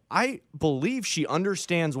 So I believe she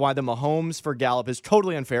understands why the Mahomes for Gallup is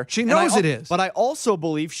totally unfair. She knows it is. But I also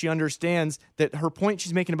believe she understands that her point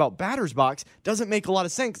she's making about Batter's Box doesn't make a lot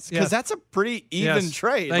of sense because that's a pretty even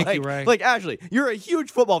trade. Thank you, Ray. Like, Ashley, you're a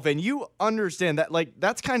huge football fan. You understand that. Like,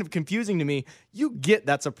 that's kind of confusing to me. You get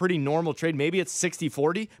that's a pretty normal trade. Maybe it's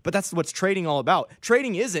 60-40, but that's what's trading all about.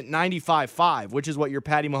 Trading isn't 95-5, which is what your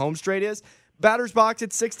Patty Mahomes trade is. Batter's Box,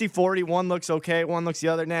 it's 60-40. One looks okay, one looks the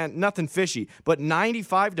other. Nah, nothing fishy. But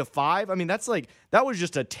 95-5, I mean, that was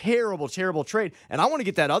just a terrible, terrible trade. And I want to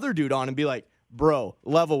get that other dude on and be like, bro,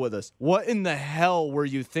 level with us. What in the hell were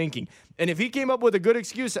you thinking? And if he came up with a good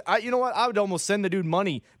excuse, you know what? I would almost send the dude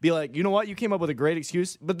money. Be like, you know what? You came up with a great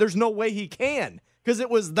excuse, but there's no way he can because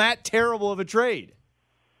it was that terrible of a trade.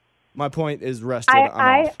 My point is rested.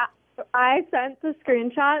 I sent the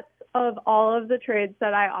screenshots of all of the trades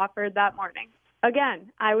that I offered that morning. Again,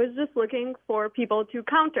 I was just looking for people to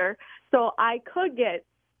counter so I could get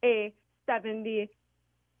a 70-30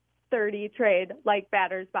 trade like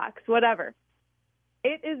Batter's Box, whatever.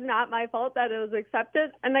 It is not my fault that it was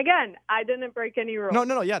accepted. And again, I didn't break any rules.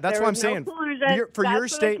 No. Yeah, that's what I'm saying. For your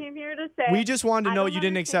state, I came here to say. We just wanted to know you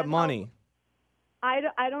didn't accept money.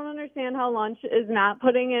 I don't understand how Lunch is not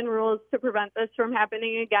putting in rules to prevent this from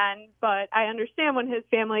happening again, but I understand when his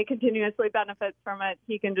family continuously benefits from it,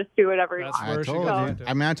 he can just do whatever he wants. I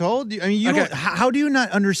told you. I mean, how do you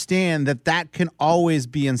not understand that can always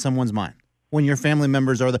be in someone's mind? When your family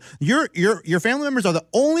members are your family members are the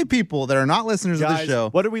only people that are not listeners of the show.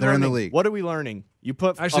 What are we learning? learning? In the league. What are we learning? You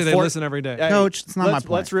put actually they listen every day. Coach, it's not my point.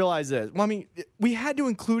 Let's realize this. Well, I mean, we had to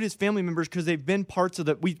include his family members because they've been parts of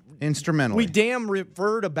instrumental. We damn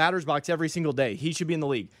refer to Batter's Box every single day. He should be in the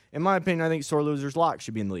league. In my opinion, I think Sore Losers Lock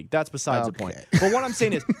should be in the league. That's besides the point. But what I'm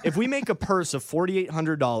saying is, if we make a purse of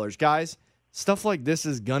 $4,800, guys. Stuff like this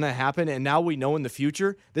is going to happen, and now we know in the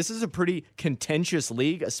future, this is a pretty contentious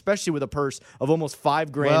league, especially with a purse of almost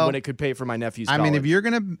 $5,000 when it could pay for my nephew's college. I mean, if you're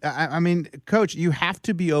going to Coach, you have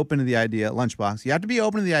to be open to the idea, Lunchbox, you have to be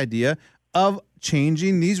open to the idea of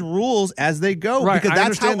changing these rules as they go, because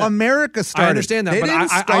that's how America started. I understand that, they but didn't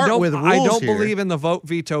start with rules I don't here. believe in the vote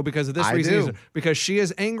veto because of this reason. Because she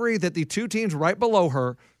is angry that the two teams right below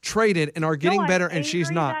her traded and are getting better, and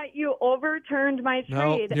she's not. That you overturned my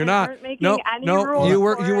No, trade. you're and not. aren't making No, any no. rules You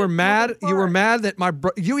were for it mad. moving You were forward. mad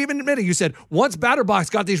that you even admitted. You said once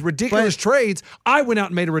Batterbox got these ridiculous trades, I went out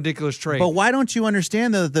and made a ridiculous trade. But why don't you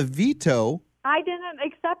understand that the veto? I didn't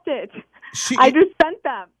accept it. I just sent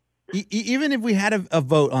them. Even if we had a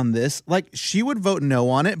vote on this, like she would vote no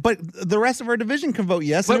on it, but the rest of our division can vote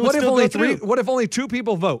yes. But and it what would if still only go through. three? What if only two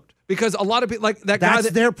people vote? Because a lot of people, like that guy.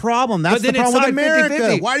 That's their problem. That's but then the problem it's with tied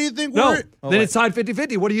America. 50-50. Why do you think no? we're? Then it's tied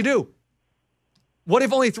 50-50. What do you do? What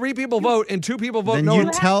if only three people vote and two people vote Then no? you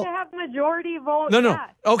You tell- have to have majority vote. No. Yes.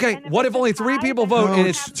 Okay. And What it's if only a three tie, people then vote you and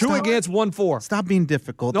it's have 2 to vote. against 1-4? Stop being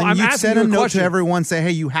difficult. No, Then I'm you asking send you a a note question. to everyone. Say,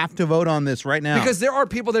 hey, you have to vote on this right now. Because there are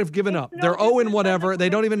people that have given up. It's They're no 0 and different whatever. than They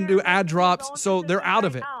don't even do commissioner ad making drops, his so own they're decision out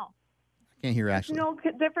of right it. now. Can't hear It's Ashley. no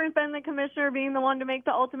different than the commissioner being the one to make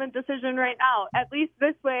the ultimate decision right now. At least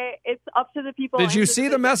this way, it's up to the people. Did in you the see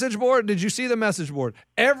the division. message board? Did you see the message board?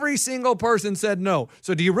 Every single person said no.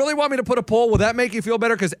 So do you really want me to put a poll? Will that make you feel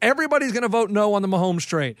better? Because everybody's going to vote no on the Mahomes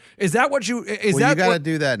trade. Is that what you? Is Well, that you got to what,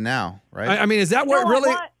 do that now, right? I mean, is that what No,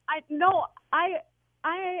 really?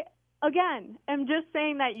 I again am just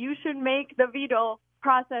saying that you should make the veto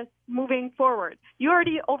process moving forward. You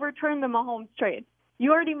already overturned the Mahomes trade.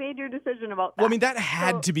 You already made your decision about that. Well, I mean, that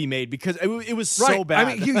had to be made because it was Right. so bad.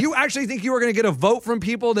 I mean, you actually think you were going to get a vote from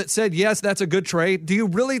people that said yes, that's a good trade? Do you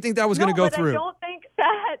really think that was going to go but through? I don't think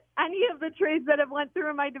that any of the trades that have went through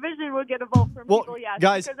in my division will get a vote from Well, people. Yes,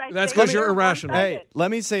 guys, because I that's think 'cause you're they're irrational. Hey, one-sided. let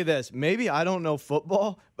me say this. Maybe I don't know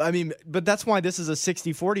football. But that's why this is a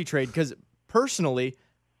 60-40 trade because personally,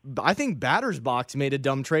 I think Batter's Box made a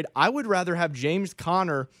dumb trade. I would rather have James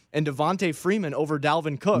Conner and Devontae Freeman over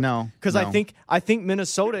Dalvin Cook. No, because no. I think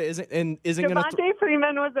Minnesota isn't going to. Devontae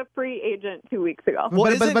Freeman was a free agent 2 weeks ago.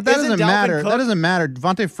 Well, but that isn't doesn't Dalvin matter. Cook- That doesn't matter.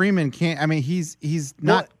 Devontae Freeman can't. I mean, he's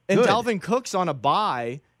not and good. Dalvin Cook's on a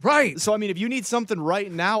bye. Right. So I mean, if you need something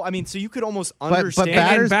right now, I mean, so you could almost but understand.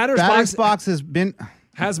 Batter's Batter's box has been.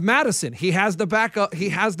 has Madison. He has the backup. He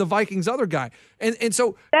has the Vikings other guy. And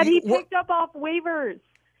so That he what- picked up off waivers.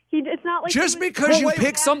 It's not like just he was- because you Well,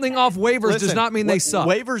 pick something off waivers does Listen, not mean they suck.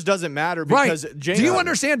 Waivers doesn't matter Right. because James. Do you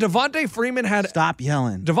understand? Devontae Freeman had Stop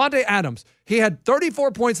yelling. Devontae Adams. He had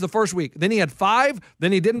 34 points the first week. Then he had 5.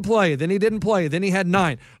 Then he didn't play. Then he didn't play. Then he had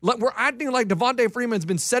 9. We're acting like Devontae Freeman's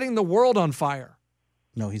been setting the world on fire.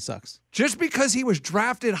 No, he sucks. Just because he was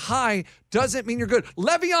drafted high doesn't mean you're good.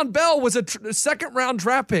 Le'Veon Bell was a second-round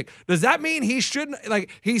draft pick. Does that mean he shouldn't?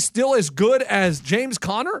 He's still as good as James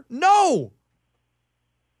Conner? No.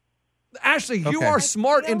 Ashley, you Okay. are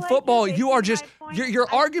smart feel in like football. you're You are making just my point. your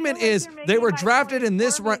I argument feel like is you're they making were my drafted point in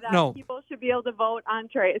this for me round. that No. people should be able to vote on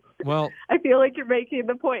trades. Well, I feel like you're making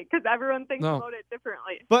the point because everyone thinks No. about it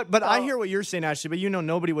differently. But I So- hear what you're saying, Ashley. But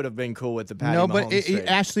nobody would have been cool with the Patty No, Mahomes but trade.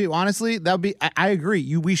 Ashley, honestly, that would be. I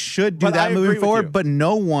agree. We should do But I that agree moving with forward. you. But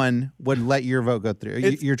no one would let your vote go through.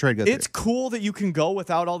 Your trade go through. It's cool that you can go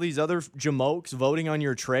without all these other jamokes voting on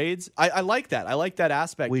your trades. I like that. I like that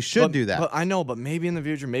aspect. We should do that. But I know, but maybe in the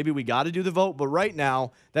future, maybe we got to do the vote. But right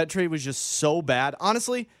now, that trade was just so bad.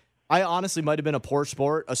 Honestly, I might have been a poor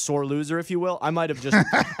sport, a sore loser, if you will. I might have just,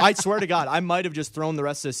 I swear to God, I might have just thrown the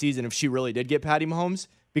rest of the season if she really did get Patty Mahomes.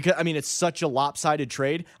 Because, I mean, it's such a lopsided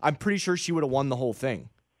trade. I'm pretty sure she would have won the whole thing.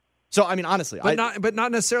 So, I mean, honestly. but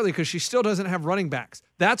not necessarily because she still doesn't have running backs.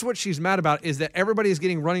 That's what she's mad about is that everybody is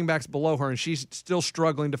getting running backs below her and she's still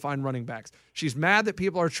struggling to find running backs. She's mad that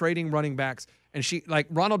people are trading running backs. And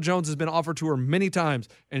Ronald Jones has been offered to her many times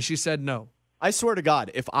and she said no. I swear to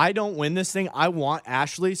God, if I don't win this thing, I want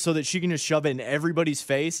Ashley so that she can just shove it in everybody's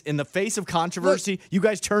face. In the face of controversy, you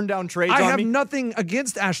guys turn down trades I on have me. nothing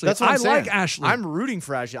against Ashley. That's what I'm I saying. like Ashley. I'm rooting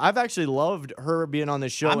for Ashley. I've actually loved her being on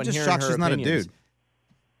this show I'm and just hearing shocked her she's not a opinions. dude.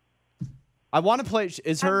 I want to play.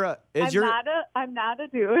 Is her? Is your? I'm not a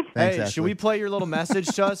dude. Thanks, Hey, Ashley. should we play your little message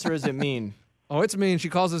to us, or is it mean? Oh, it's mean. She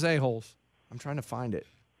calls us a-holes. I'm trying to find it.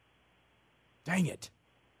 Dang it!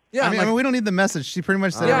 Yeah, I mean, we don't need the message. She pretty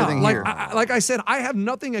much said everything like, here. like I said, I have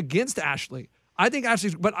nothing against Ashley. I think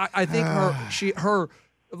Ashley's, but I think her,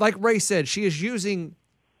 like Ray said, she's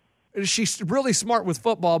really smart with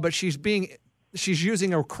football, but she's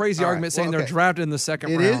using a crazy All right, argument saying well, they're okay. drafted in the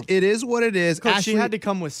second It is. round. It is what it is. Coach, Ashley, she had to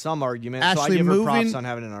come with some argument, so I Ashley, give her props moving- on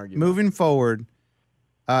having an argument. Moving forward,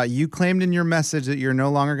 you claimed in your message that you're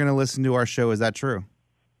no longer going to listen to our show. Is that true?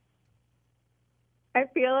 I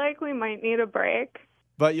feel like we might need a break.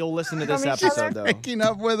 But you'll listen to this She's episode, though. Breaking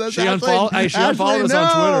up with us. She Ashley. unfollowed. Hey, she unfollowed us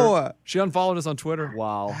Ashley, on no. Twitter. She unfollowed us on Twitter.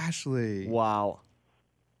 Wow. Ashley. Wow.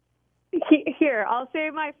 Here, I'll say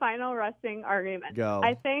my final resting argument. Go.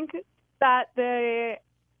 I think that the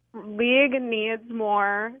league needs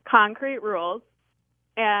more concrete rules,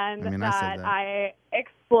 and I mean, I said that. I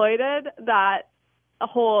exploited that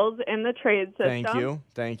holes in the trade system.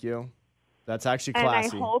 Thank you. That's actually And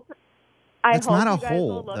classy. I hope That's not a you guys hole,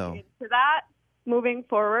 will look though. into that moving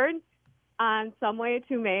forward on some way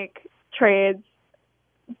to make trades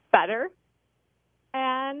better.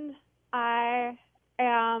 And I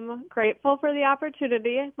am grateful for the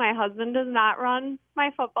opportunity. My husband does not run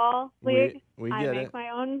my football league. We I get make it. my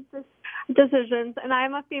own decisions, and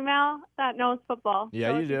I'm a female that knows football. Yeah,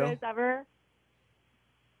 so you if do. you guys ever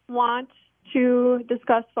want to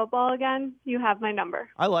discuss football again, you have my number.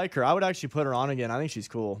 I like her. I would actually put her on again. I think she's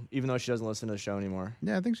cool, even though she doesn't listen to the show anymore.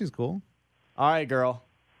 Yeah, I think she's cool. All right, girl.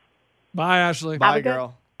 Bye, Ashley. Bye, a good-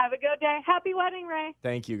 girl. Have a good day. Happy wedding, Ray.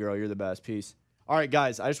 Thank you, girl. You're the best. Peace. All right,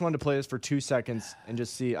 guys. I just wanted to play this for 2 seconds and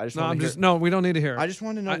just see. No, we don't need to hear it. I just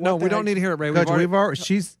want to know. No, we don't need to hear it, Ray. Coach, we've already,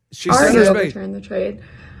 she's she's Already said her space. overturned the trade.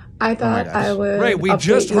 I thought gosh. I would. Ray, we update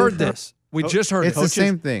just you heard from- this. We just heard It's it. the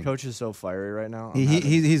same thing. Coach is so fiery right now.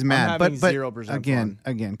 He's mad. I'm But having 0% again,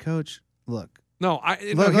 fun. Coach, look. No,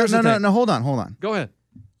 Look, here's the thing. no, hold on. Go ahead.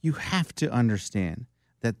 You have to understand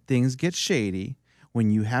that things get shady when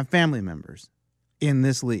you have family members in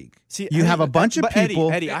this league. See, you have a bunch of but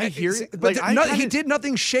people. Eddie, I hear it. But Like, he did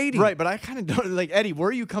nothing shady. Right, but I kind of don't like Eddie. Where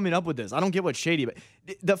are you coming up with this? I don't get what's shady, but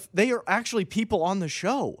they are actually people on the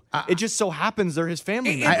show. It just so happens they're his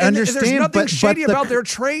family. I members. understand, There's nothing but shady the- about their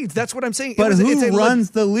trades. That's what I'm saying. But it's who a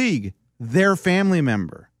runs the league? Their family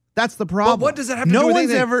member. That's the problem. what does that have to do with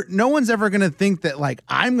anything? No one's ever going to think that like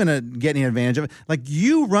I'm going to get any advantage of it. Like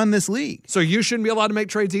you run this league. So you shouldn't be allowed to make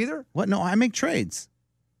trades either? What? No, I make trades.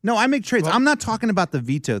 I'm not talking about the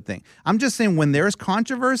veto thing. I'm just saying when there's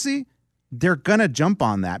controversy, they're going to jump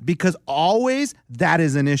on that because always that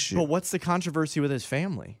is an issue. But what's the controversy with his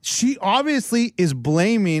family? She obviously is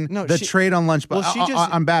blaming the trade on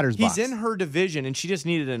Lunchbox, on Batter's Box. He's in her division, and she just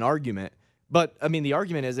needed an argument. But, I mean, the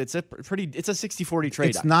argument is it's a 60-40 trade.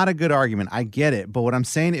 It's not a good argument. I get it. But what I'm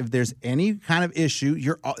saying, if there's any kind of issue,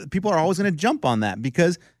 people are always going to jump on that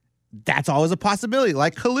because that's always a possibility.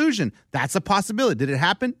 Like collusion, that's a possibility. Did it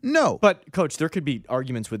happen? No. But, Coach, there could be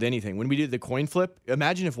arguments with anything. When we did the coin flip,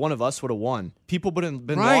 imagine if one of us would have won. People would have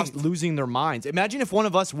been losing their minds. Imagine if one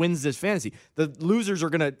of us wins this fantasy. The losers are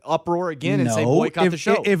going to uproar again and say boycott the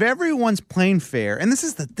show. If everyone's playing fair, and this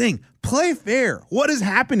is the thing, play fair. What is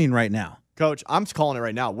happening right now? Coach, I'm calling it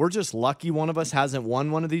right now. We're just lucky one of us hasn't won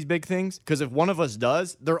one of these big things because if one of us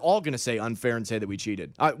does, they're all going to say unfair and say that we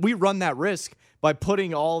cheated. We run that risk by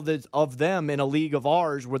putting all of them in a league of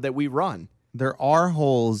ours that we run. There are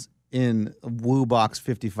holes in Woo Box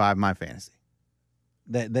 55 My Fantasy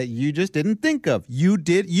that you just didn't think of.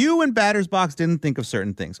 You and Batter's Box didn't think of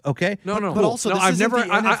certain things. Okay, No. But also, this I've isn't never.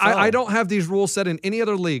 the NFL. I don't have these rules set in any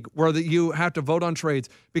other league where you have to vote on trades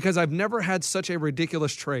because I've never had such a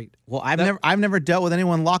ridiculous trade. Well, I've never dealt with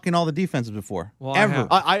anyone locking all the defenses before. Well, ever.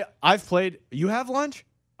 I've played. You have lunch?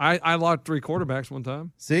 I locked 3 quarterbacks one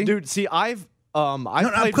time. See, Dude, I've no,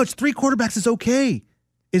 played. Coach, 3 quarterbacks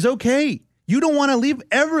is okay. You don't want to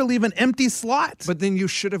ever leave an empty slot. But then you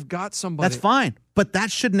should have got somebody. That's fine. But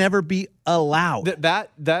that should never be allowed. That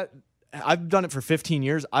I've done it for 15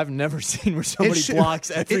 years. I've never seen where somebody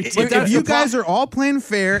blocks every team. If you guys are all playing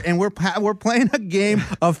fair and we're playing a game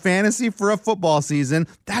of fantasy for a football season,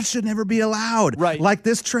 that should never be allowed. Right. Like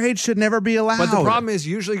this trade should never be allowed. But the problem is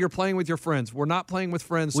usually you're playing with your friends. We're not playing with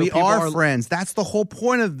friends. So we people are friends. That's the whole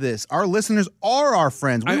point of this. Our listeners are our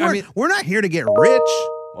friends. We're not here to get rich.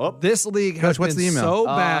 Well, this league has what's been the email? so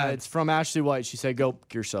bad. It's from Ashley White. She said, "Go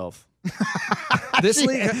yourself." This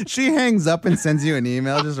league. She hangs up and sends you an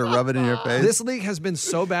email just to rub it in your face. This league has been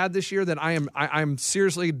so bad this year that I'm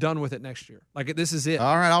seriously done with it next year. Like this is it.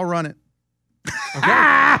 All right, I'll run it. Okay.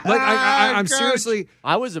 Like I'm seriously.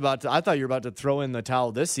 I thought you were about to throw in the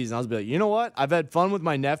towel this season. I was like, you know what? I've had fun with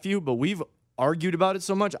my nephew, but we've argued about it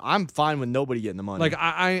so much. I'm fine with nobody getting the money. Like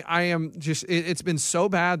I am just. It's been so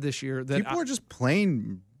bad this year that People are just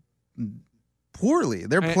playing poorly.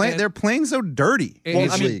 They're playing so dirty.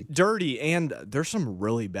 Well, I mean, dirty, and there's some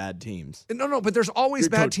really bad teams. No, but there's always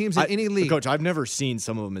bad Coach, teams in any league. Coach, I've never seen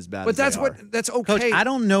some of them as bad. But as they are. that's okay. Coach, I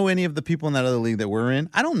don't know any of the people in that other league that we're in.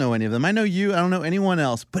 I don't know any of them. I know you. I don't know anyone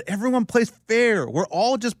else. But everyone plays fair. We're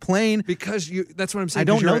all just playing because you. That's what I'm saying. I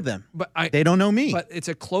don't know them, but they don't know me. But it's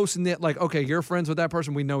a close knit. Like, okay, you're friends with that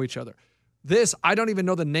person. We know each other. This, I don't even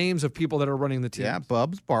know the names of people that are running the team. Yeah,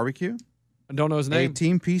 Bub's Barbecue. I don't know his name.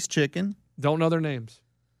 18-piece chicken. Don't know their names.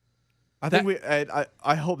 I think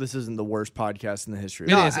I hope this isn't the worst podcast in the history.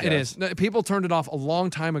 It is. No, people turned it off a long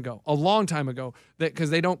time ago. Because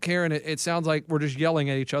they don't care, and it sounds like we're just yelling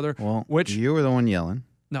at each other. Well, which you were the one yelling.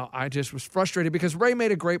 No, I just was frustrated because Ray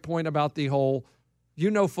made a great point about the whole,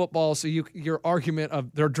 football, so your argument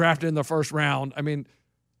of they're drafted in the first round. I mean,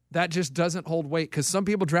 that just doesn't hold weight because some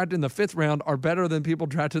people drafted in the 5th round are better than people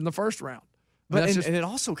drafted in the 1st round. But and it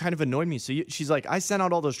also kind of annoyed me. So she's like, I sent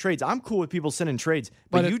out all those trades. I'm cool with people sending trades,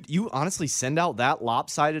 but you honestly send out that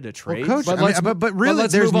lopsided a trade? Well, Coach, but really,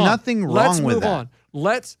 there's nothing wrong with that.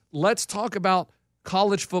 Let's talk about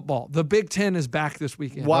college football. The Big Ten is back this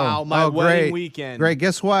weekend. Wow, my wedding weekend. Great.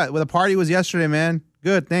 Guess what? Well, the party was yesterday, man.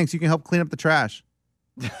 Good. Thanks. You can help clean up the trash.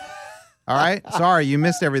 All right? Sorry, you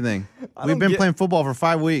missed everything. We've been playing football for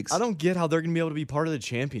 5 weeks. I don't get how they're going to be able to be part of the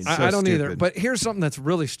championship. I don't either. But here's something that's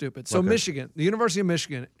really stupid. So Michigan, the University of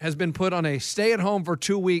Michigan, has been put on a stay-at-home for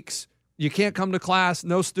 2 weeks. You can't come to class,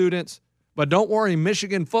 no students. But don't worry,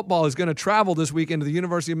 Michigan football is going to travel this weekend to the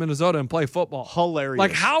University of Minnesota and play football.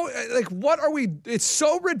 Hilarious. What are we? It's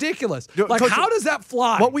so ridiculous. Coach, how does that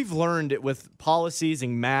fly? What we've learned with policies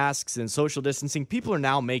and masks and social distancing, people are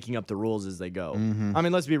now making up the rules as they go. Mm-hmm. I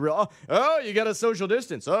mean, let's be real. Oh, you got a social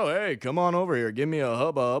distance. Oh, hey, come on over here. Give me a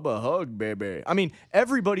hubba hug, baby. I mean,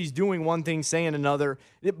 everybody's doing one thing, saying another.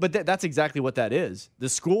 But that's exactly what that is. The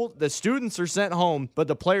students are sent home, but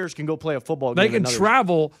the players can go play a football game. They can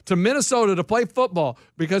travel to Minnesota to play football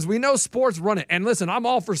because we know sports run it. And listen, I'm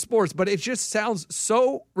all for sports, but it just sounds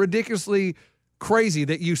so ridiculously crazy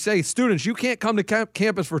that you say, students, you can't come to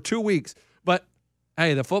campus for 2 weeks. But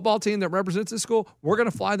hey, the football team that represents this school, we're going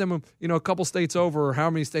to fly them, a couple states over, or how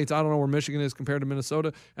many states, I don't know where Michigan is compared to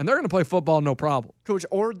Minnesota, and they're going to play football no problem. Coach,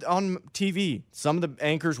 or on TV, some of the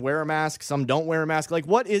anchors wear a mask, some don't wear a mask. Like,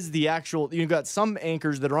 what is the actual, you've got some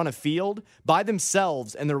anchors that are on a field by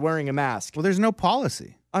themselves and they're wearing a mask. Well, there's no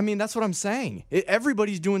policy. I mean, that's what I'm saying.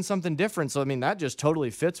 Everybody's doing something different. So, I mean, that just totally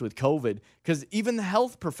fits with COVID because even the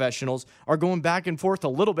health professionals are going back and forth a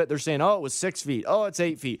little bit. They're saying, oh, it was 6 feet. Oh, it's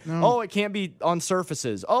 8 feet. No. Oh, it can't be on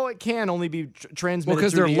surfaces. Oh, it can only be transmitted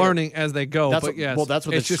because they're learning as they go. That's what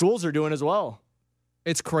the schools are doing as well.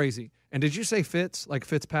 It's crazy. And did you say Fitz, like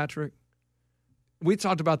Fitzpatrick? We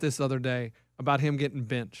talked about this the other day, about him getting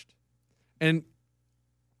benched. And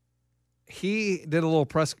he did a little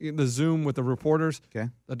the Zoom with the reporters. Okay.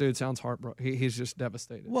 The dude sounds heartbroken. He's just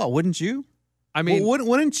devastated. Well, wouldn't you? I mean,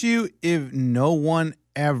 wouldn't you if no one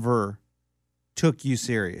ever took you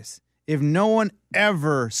serious? If no one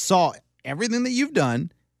ever saw everything that you've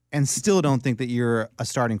done and still don't think that you're a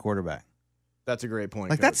starting quarterback? That's a great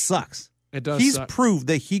point. Like, Coach. that sucks. It does. He's suck. proved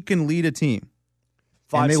that he can lead a team.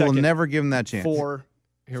 5 and they seconds. will never give him that chance. 4,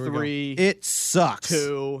 Here 3, it sucks.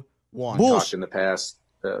 2, 1. Talked in the past,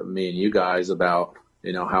 me and you guys, about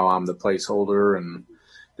how I'm the placeholder, and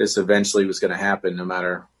this eventually was going to happen. No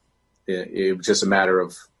matter, it was just a matter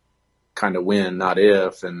of kind of when, not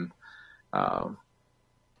if. And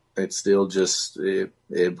it still just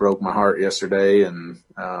it broke my heart yesterday, and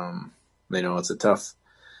it's a tough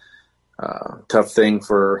thing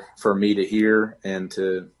for me to hear and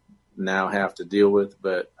to now have to deal with.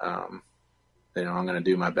 But I'm going to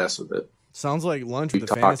do my best with it. Sounds like lunch with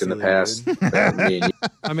the talked in the past. Me and you.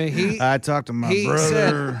 I mean, I talked to my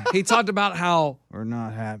brother. He talked about how we're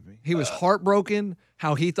not happy. He was heartbroken,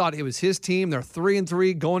 how he thought it was his team. They're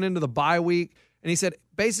 3-3 going into the bye week. And he said,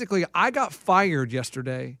 basically, I got fired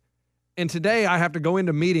yesterday, and today I have to go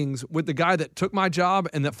into meetings with the guy that took my job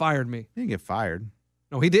and that fired me. He didn't get fired.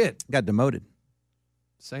 No, he did. He got demoted.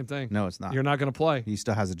 Same thing. No, it's not. You're not going to play. He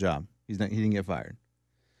still has a job. He didn't get fired.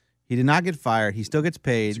 He did not get fired. He still gets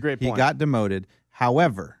paid. That's a great point. He got demoted.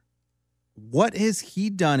 However, what has he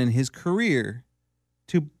done in his career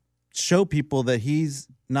to show people that he's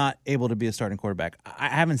not able to be a starting quarterback? I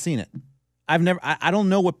haven't seen it. I don't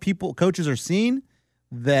know what coaches are seeing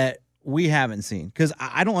that we haven't seen, because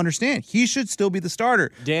I don't understand. He should still be the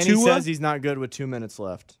starter. Danny says he's not good with 2 minutes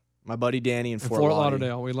left. My buddy Danny in Fort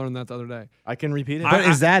Lauderdale. We learned that the other day. I can repeat it. But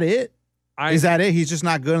is that it? Is that it? He's just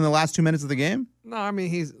not good in the last 2 minutes of the game? No, I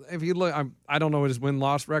mean, if you look, I don't know what his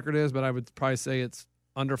win-loss record is, but I would probably say it's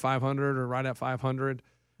under 500 or right at 500.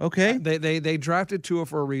 Okay. They drafted Tua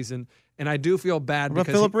for a reason, and I do feel bad. What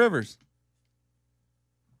about Phillip Rivers?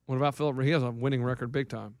 What about Phillip? He has a winning record big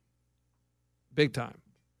time. Big time.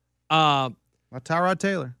 Tyrod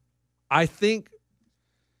Taylor. I think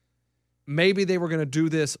maybe they were going to do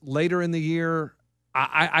this later in the year.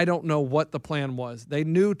 I don't know what the plan was. They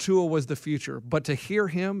knew Tua was the future, but to hear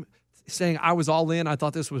him saying, I was all in, I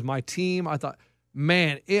thought this was my team, I thought,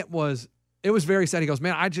 man, it was very sad. He goes,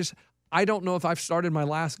 man, I don't know if I've started my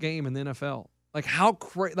last game in the NFL. Like, how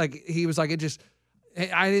crazy, like, he was like,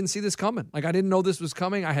 I didn't see this coming. Like, I didn't know this was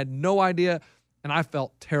coming. I had no idea, and I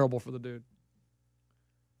felt terrible for the dude.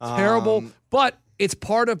 Terrible, but it's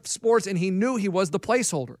part of sports, and he knew he was the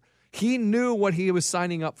placeholder. He knew what he was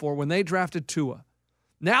signing up for when they drafted Tua.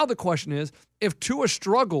 Now the question is, if Tua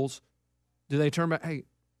struggles, do they turn back? Hey,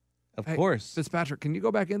 Of course. Fitzpatrick, can you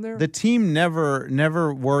go back in there? The team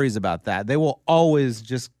never worries about that. They will always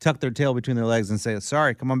just tuck their tail between their legs and say,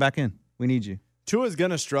 sorry, come on back in. We need you. Tua's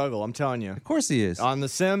going to struggle, I'm telling you. Of course he is. On The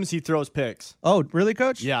Sims, he throws picks. Oh, really,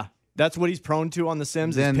 Coach? Yeah. That's what he's prone to on The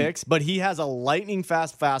Sims is picks. But he has a lightning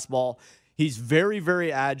fast fastball. He's very,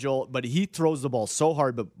 very agile, but he throws the ball so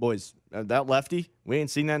hard. But, boys, that lefty, we ain't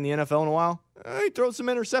seen that in the NFL in a while. He throws some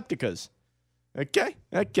intercepticas. Okay.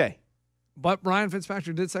 But Ryan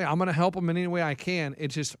Fitzpatrick did say, I'm going to help him in any way I can.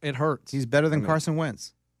 It hurts. He's better than Carson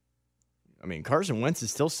Wentz. I mean, Carson Wentz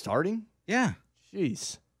is still starting? Yeah.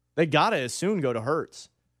 Jeez. They got to as soon go to Hurts.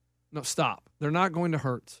 No, stop. They're not going to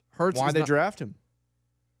Hurts. Why'd they draft him?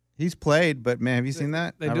 He's played, but, man, have you seen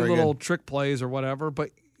that? They do little trick plays or whatever,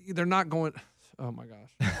 but they're not going. Oh, my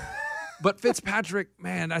gosh. But Fitzpatrick,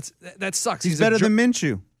 man, that sucks. He's better than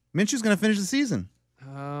Minshew. Minshew's going to finish the season.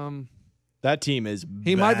 That team is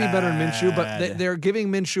He might be better than Minshew, but they're giving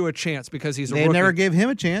Minshew a chance because he's a rookie. They never gave him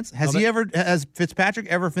a chance. Has Fitzpatrick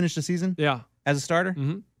ever finished a season? Yeah. As a starter?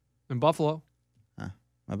 Mm-hmm. In Buffalo.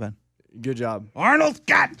 My bad. Good job. Arnold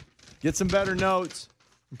Scott! Get some better notes.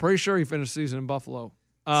 I'm pretty sure he finished the season in Buffalo.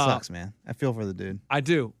 Sucks, man. I feel for the dude. I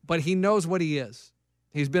do. But he knows what he is.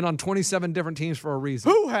 He's been on 27 different teams for a reason.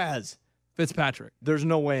 Who has? Fitzpatrick. There's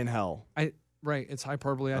no way in hell. Right, it's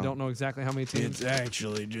hyperbole. I don't know exactly how many teams. It's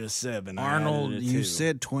actually just 7. Arnold, you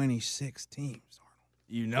said 26 teams.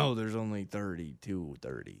 You know there's only 32.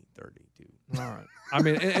 All right. I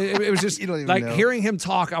mean, it was just like hearing him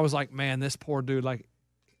talk, I was like, man, this poor dude, like,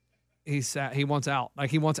 he wants out. Like,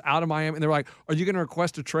 he wants out of Miami. And they're like, are you going to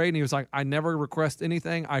request a trade? And he was like, I never request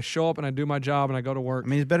anything. I show up and I do my job and I go to work. I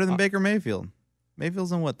mean, he's better than Baker Mayfield.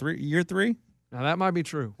 Mayfield's in what, year 3? Now, that might be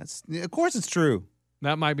true. Of course it's true.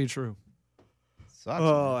 That might be true. Sucks,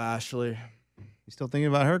 oh, man. Ashley. You still thinking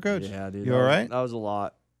about her, Coach? Yeah, dude. You all right? That was a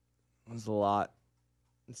lot.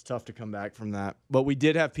 It's tough to come back from that. But we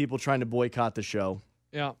did have people trying to boycott the show.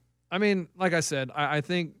 Yeah. I mean, like I said, I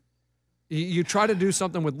think you try to do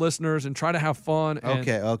something with listeners and try to have fun. And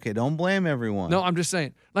Okay. Don't blame everyone. No, I'm just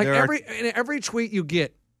saying. Like in every tweet you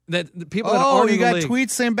get that the people that Oh, aren't you in the got league,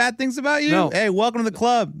 tweets saying bad things about you? No. Hey, welcome to the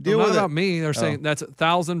club. Deal not with about it. me. They're saying that's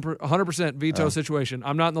 100% veto situation.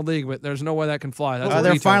 I'm not in the league, but there's no way that can fly. That's a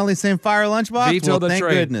they're veto. finally saying fire lunchbox. Veto the thank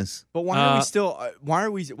trade. goodness. But why are we still?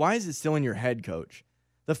 Why is it still in your head, Coach?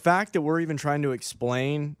 The fact that we're even trying to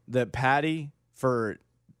explain that Patty, for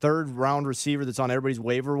third round receiver that's on everybody's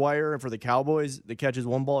waiver wire and for the Cowboys that catches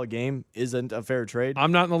one ball a game, isn't a fair trade.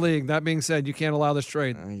 I'm not in the league. That being said, you can't allow this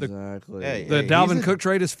trade. Exactly. The Dalvin Cook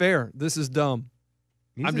trade is fair. This is dumb.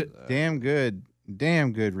 He's a damn good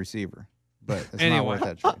receiver. But it's Anyway. not worth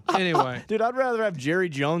that trade. Anyway. Dude, I'd rather have Jerry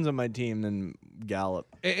Jones on my team than Gallup.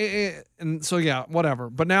 And so, yeah, whatever.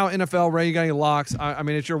 But now NFL, Ray, you got any locks? I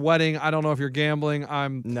mean, it's your wedding. I don't know if you're gambling.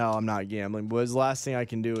 No, I'm not gambling. But the last thing I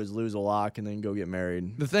can do is lose a lock and then go get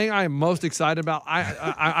married. The thing I am most excited about,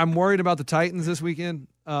 I'm worried about the Titans this weekend.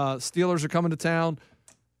 Steelers are coming to town.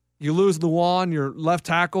 You lose Luan, your left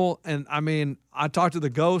tackle. And, I mean, I talked to the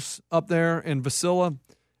ghosts up there in Vasilla.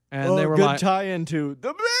 And they were good like, tie into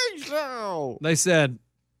the big show. They said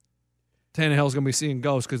Tannehill's going to be seeing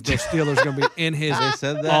ghosts because those Steelers are going to be in his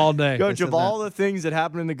all day. Coach, of all the things that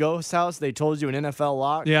happened in the ghost house, they told you an NFL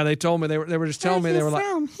lock? Yeah, they told me. They were just telling me. They were like,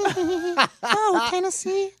 oh,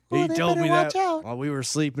 Tennessee. He told me that while we were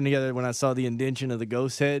sleeping together when I saw the indention of the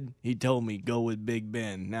ghost head. He told me, go with Big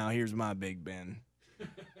Ben. Now here's my Big Ben.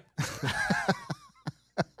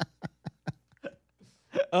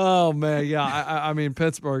 oh, man. Yeah, I mean,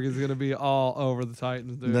 Pittsburgh is going to be all over the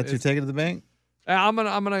Titans. Dude. That's your taking to the bank? I mean,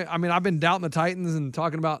 I've been doubting the Titans and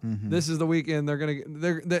talking about this is the weekend.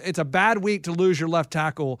 It's a bad week to lose your left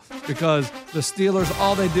tackle because the Steelers,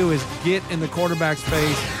 all they do is get in the quarterback's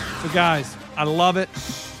face. So, guys, I love it.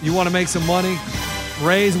 You want to make some money?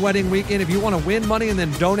 Ray's wedding weekend. If you want to win money and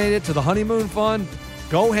then donate it to the honeymoon fund,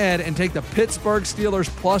 go ahead and take the Pittsburgh Steelers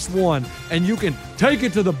 +1, and you can take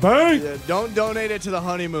it to the bank. Yeah, don't donate it to the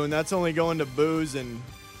honeymoon. That's only going to booze and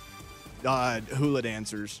hula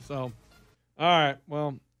dancers. So, all right.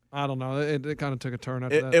 Well, I don't know. It kind of took a turn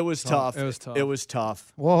after that. It was tough. It was tough. It was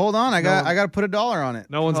tough. Well, hold on. I got to put $1 on it.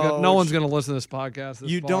 No one's gonna listen to this podcast.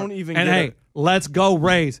 You don't even. And hey, let's go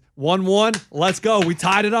Rays 1-1. Let's go. We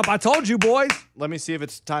tied it up. I told you, boys. Let me see if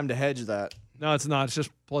it's time to hedge that. No, it's not. It's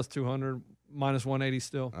just +200, -180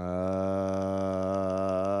 still.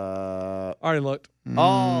 Already looked.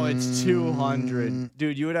 Oh, it's 200,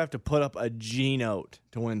 dude. You would have to put up a G note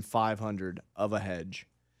to win 500 of a hedge.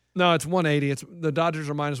 No, it's 180. It's the Dodgers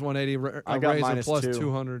are minus 180. I got Rays are minus plus 2.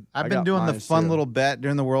 200. I've been doing the fun little bet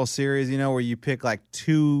during the World Series, where you pick like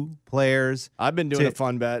 2 players. I've been doing a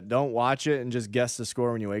fun bet. Don't watch it and just guess the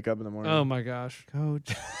score when you wake up in the morning. Oh my gosh,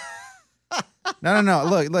 Coach.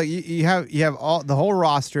 No. Look. You have all the whole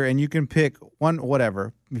roster, and you can pick one.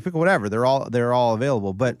 Whatever you pick, whatever. They're all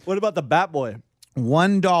available. But what about the Bat Boy?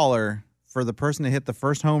 $1 for the person to hit the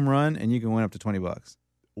first home run, and you can win up to $20.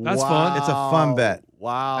 That's fun. It's a fun bet.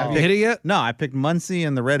 Wow. Have you hit it yet? No, I picked Muncy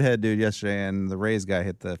and the redhead dude yesterday, and the Rays guy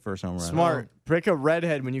hit the first home run. Smart. Pick a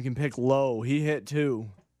redhead when you can pick Lowe. He hit 2.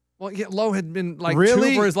 Well, yeah, Lowe had been like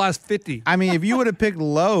Really? 2 for his last 50. I mean, if you would have picked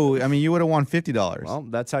Lowe, you would have won $50. Well,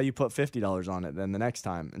 that's how you put $50 on it then the next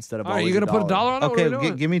time instead of All right, always you going to put $1 on it? Okay, What are we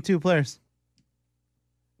doing? give me 2 players.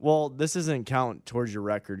 Well, this doesn't count towards your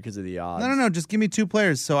record because of the odds. No. Just give me 2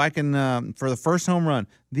 players so I can for the first home run.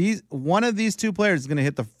 One of these 2 players is going to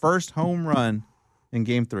hit the first home run in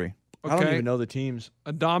Game 3. I don't even know the teams.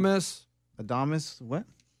 Adames. What?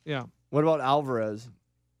 Yeah. What about Alvarez?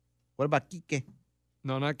 What about Kike?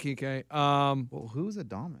 No, not Kike. Well, who's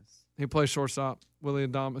Adames? He plays shortstop. Willie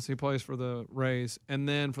Adames. He plays for the Rays. And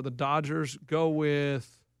then for the Dodgers, go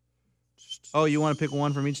with. Oh, you want to pick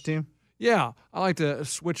one from each team? Yeah, I like to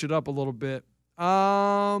switch it up a little bit.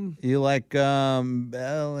 You like Bellinger,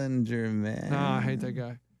 man? Nah, I hate that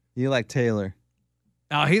guy. You like Taylor?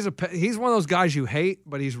 He's one of those guys you hate,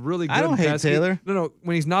 but he's really good. I don't hate Taylor. No.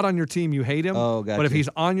 When he's not on your team, you hate him. Oh, gotcha. But if he's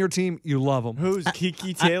on your team, you love him. Who's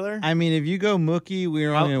Kiki Taylor? I mean, if you go Mookie,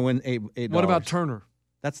 we're only going to win $8. What about Turner?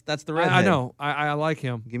 That's the redhead. I know. I like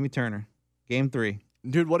him. Give me Turner. Game 3.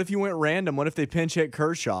 Dude, what if you went random? What if they pinch hit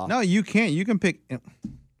Kershaw? No, you can't. You can pick.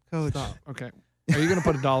 Coach. Stop. Okay. Are you going to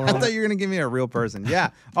put $1 on I it? thought you were going to give me a real person. Yeah.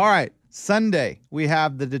 All right. Sunday, we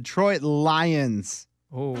have the Detroit Lions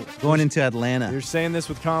going into Atlanta. You're saying this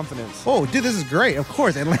with confidence. Oh, dude, this is great. Of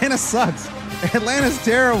course, Atlanta sucks. Atlanta's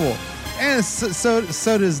terrible. And so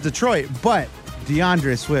does Detroit. But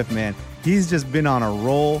DeAndre Swift, man, he's just been on a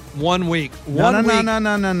roll. 1 week.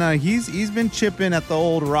 No. He's been chipping at the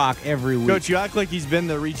old rock every week. Coach, you act like he's been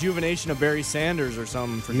the rejuvenation of Barry Sanders or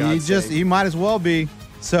something, for God's sake. He might as well be.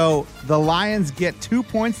 So the Lions get 2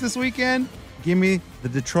 points this weekend. Give me the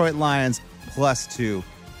Detroit Lions +2.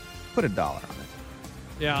 Put $1 on it.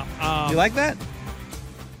 Yeah. You like that?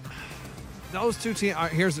 Those 2 teams.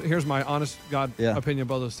 Here's my honest God opinion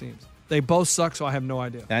about those teams. They both suck, so I have no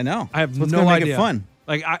idea. I know. I have What's no gonna idea. make it fun?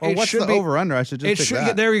 Like, Well, what's the over/under? I should just pick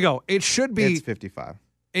that. There you go. It should be. It's 55.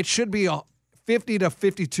 It should be 50 to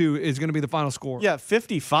 52 is going to be the final score. Yeah,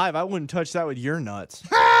 55. I wouldn't touch that with your nuts.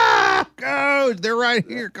 Coach, they're right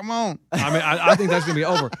here. Come on. I mean, I think that's going to be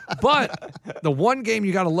over. But the one game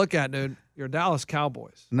you got to look at, dude, your Dallas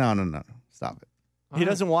Cowboys. No. Stop it. He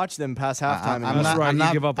doesn't watch them past halftime.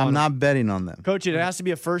 I'm not betting on them. Coach, it has to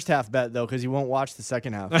be a first half bet, though, because he won't watch the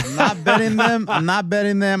second half. I'm not betting them. I'm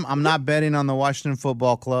not betting on the Washington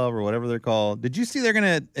Football Club or whatever they're called. Did you see they're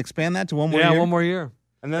going to expand that to one more year? Yeah, one more year.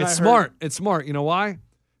 And then it's smart. It's smart. You know why?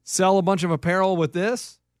 Sell a bunch of apparel with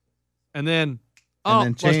this, and then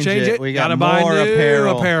let's change it. We got Gotta more buy new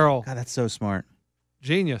apparel. God, that's so smart.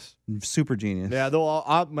 Genius. Super genius. Yeah, though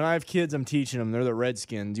when I have kids, I'm teaching them. They're the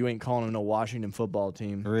Redskins. You ain't calling them no Washington football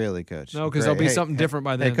team. Really, Coach? No, because there'll be something different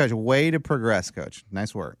by then. Hey, Coach, way to progress, Coach.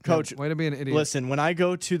 Nice work. Coach, way to be an idiot. Listen, when I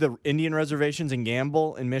go to the Indian reservations and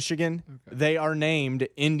gamble in Michigan, they are named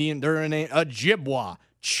Indian. They're named Ojibwa,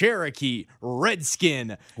 Cherokee,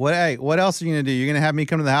 Redskin. What else are you going to do? You're going to have me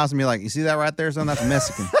come to the house and be like, you see that right there, son? That's a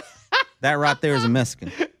Mexican. That right there is a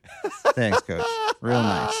Mexican. Thanks, Coach. Real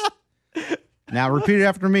nice. Now repeat it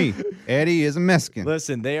after me. Eddie is a Mexican.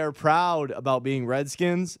 Listen, they are proud about being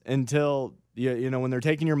Redskins until you know when they're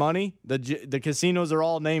taking your money. The casinos are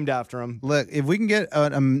all named after them. Look, if we can get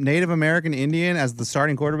a Native American Indian as the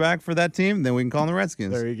starting quarterback for that team, then we can call them the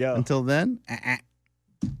Redskins. There you go. Until then,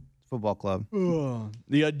 football club.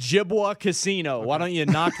 The Ojibwa Casino. Why don't you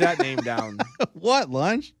knock that name down? What,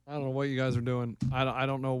 Lunch? I don't know what you guys are doing. I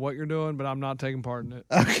don't know what you're doing, but I'm not taking part in it.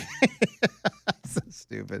 Okay. So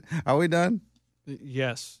stupid. Are we done?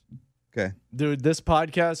 Yes. Okay. Dude, this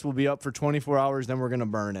podcast will be up for 24 hours, then we're going to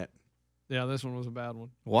burn it. Yeah, this one was a bad one.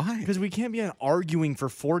 Why? Because we can't be arguing for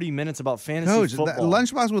 40 minutes about fantasy Coach, football.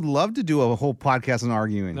 Lunchbox would love to do a whole podcast on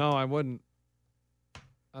arguing. No, I wouldn't.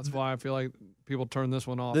 That's why I feel like people turn this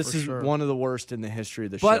one off. This is sure. one of the worst in the history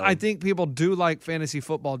of the show. But I think people do like fantasy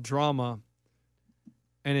football drama,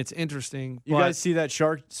 and it's interesting. You guys see that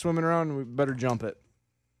shark swimming around? We better jump it.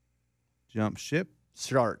 Jump ship?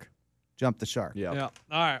 Shark. Jump the shark. Yeah. Yeah.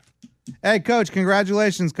 All right. Hey, Coach,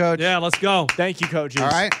 congratulations, Coach. Yeah, let's go. Thank you, coaches. All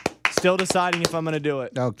right. Still deciding if I'm going to do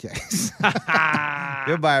it. Okay.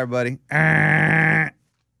 Goodbye, everybody.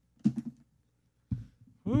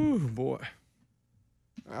 Ooh, boy.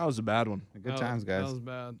 That was a bad one. Good times, guys. That was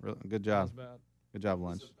bad. Good job. That was bad. Good job,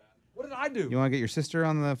 Lunch. What did I do? You want to get your sister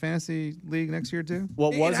on the fantasy league next year, too?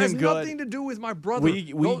 What It wasn't has good. nothing to do with my brother.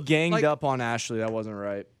 We Go- ganged like, up on Ashley. That wasn't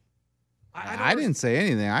right. I didn't say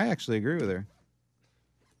anything. I actually agree with her.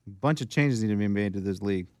 A bunch of changes need to be made to this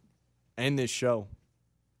league. And this show.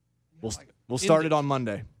 We'll start it on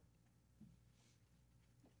Monday.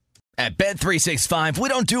 At Bet365, we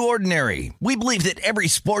don't do ordinary. We believe that every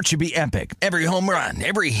sport should be epic. Every home run,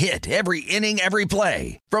 every hit, every inning, every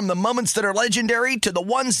play. From the moments that are legendary to the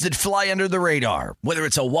ones that fly under the radar. Whether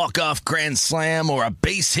it's a walk-off grand slam or a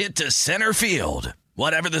base hit to center field.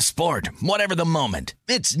 Whatever the sport, whatever the moment.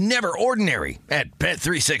 It's never ordinary at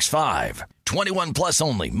Bet365. 21 plus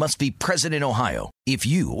only. Must be present in Ohio. If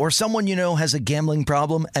you or someone you know has a gambling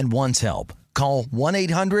problem and wants help, call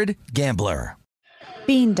 1-800-GAMBLER.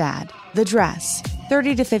 Bean Dad, The Dress,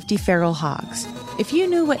 30 to 50 Feral Hogs. If you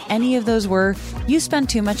knew what any of those were, you spend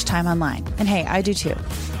too much time online. And hey, I do too.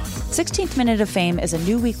 16th Minute of Fame is a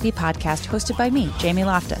new weekly podcast hosted by me, Jamie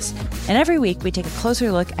Loftus. And every week we take a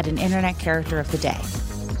closer look at an internet character of the day.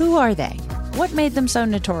 Who are they? What made them so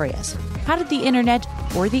notorious? How did the internet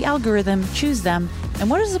or the algorithm choose them? And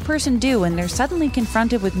what does a person do when they're suddenly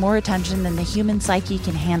confronted with more attention than the human psyche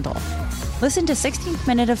can handle? Listen to 16th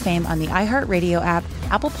Minute of Fame on the iHeartRadio app,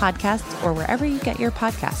 Apple Podcasts, or wherever you get your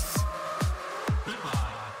podcasts.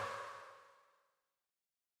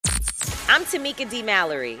 I'm Tamika D.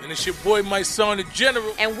 Mallory. And it's your boy, my son, the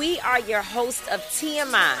General. And we are your hosts of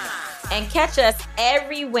TMI. And catch us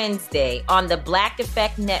every Wednesday on the Black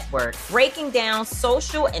Effect Network, breaking down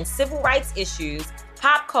social and civil rights issues,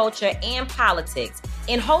 pop culture, and politics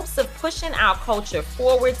in hopes of pushing our culture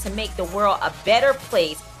forward to make the world a better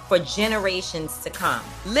place for generations to come.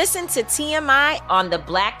 Listen to TMI on the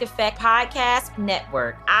Black Effect Podcast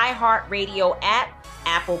Network, iHeartRadio app,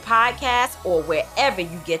 Apple Podcasts, or wherever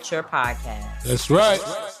you get your podcasts. That's right.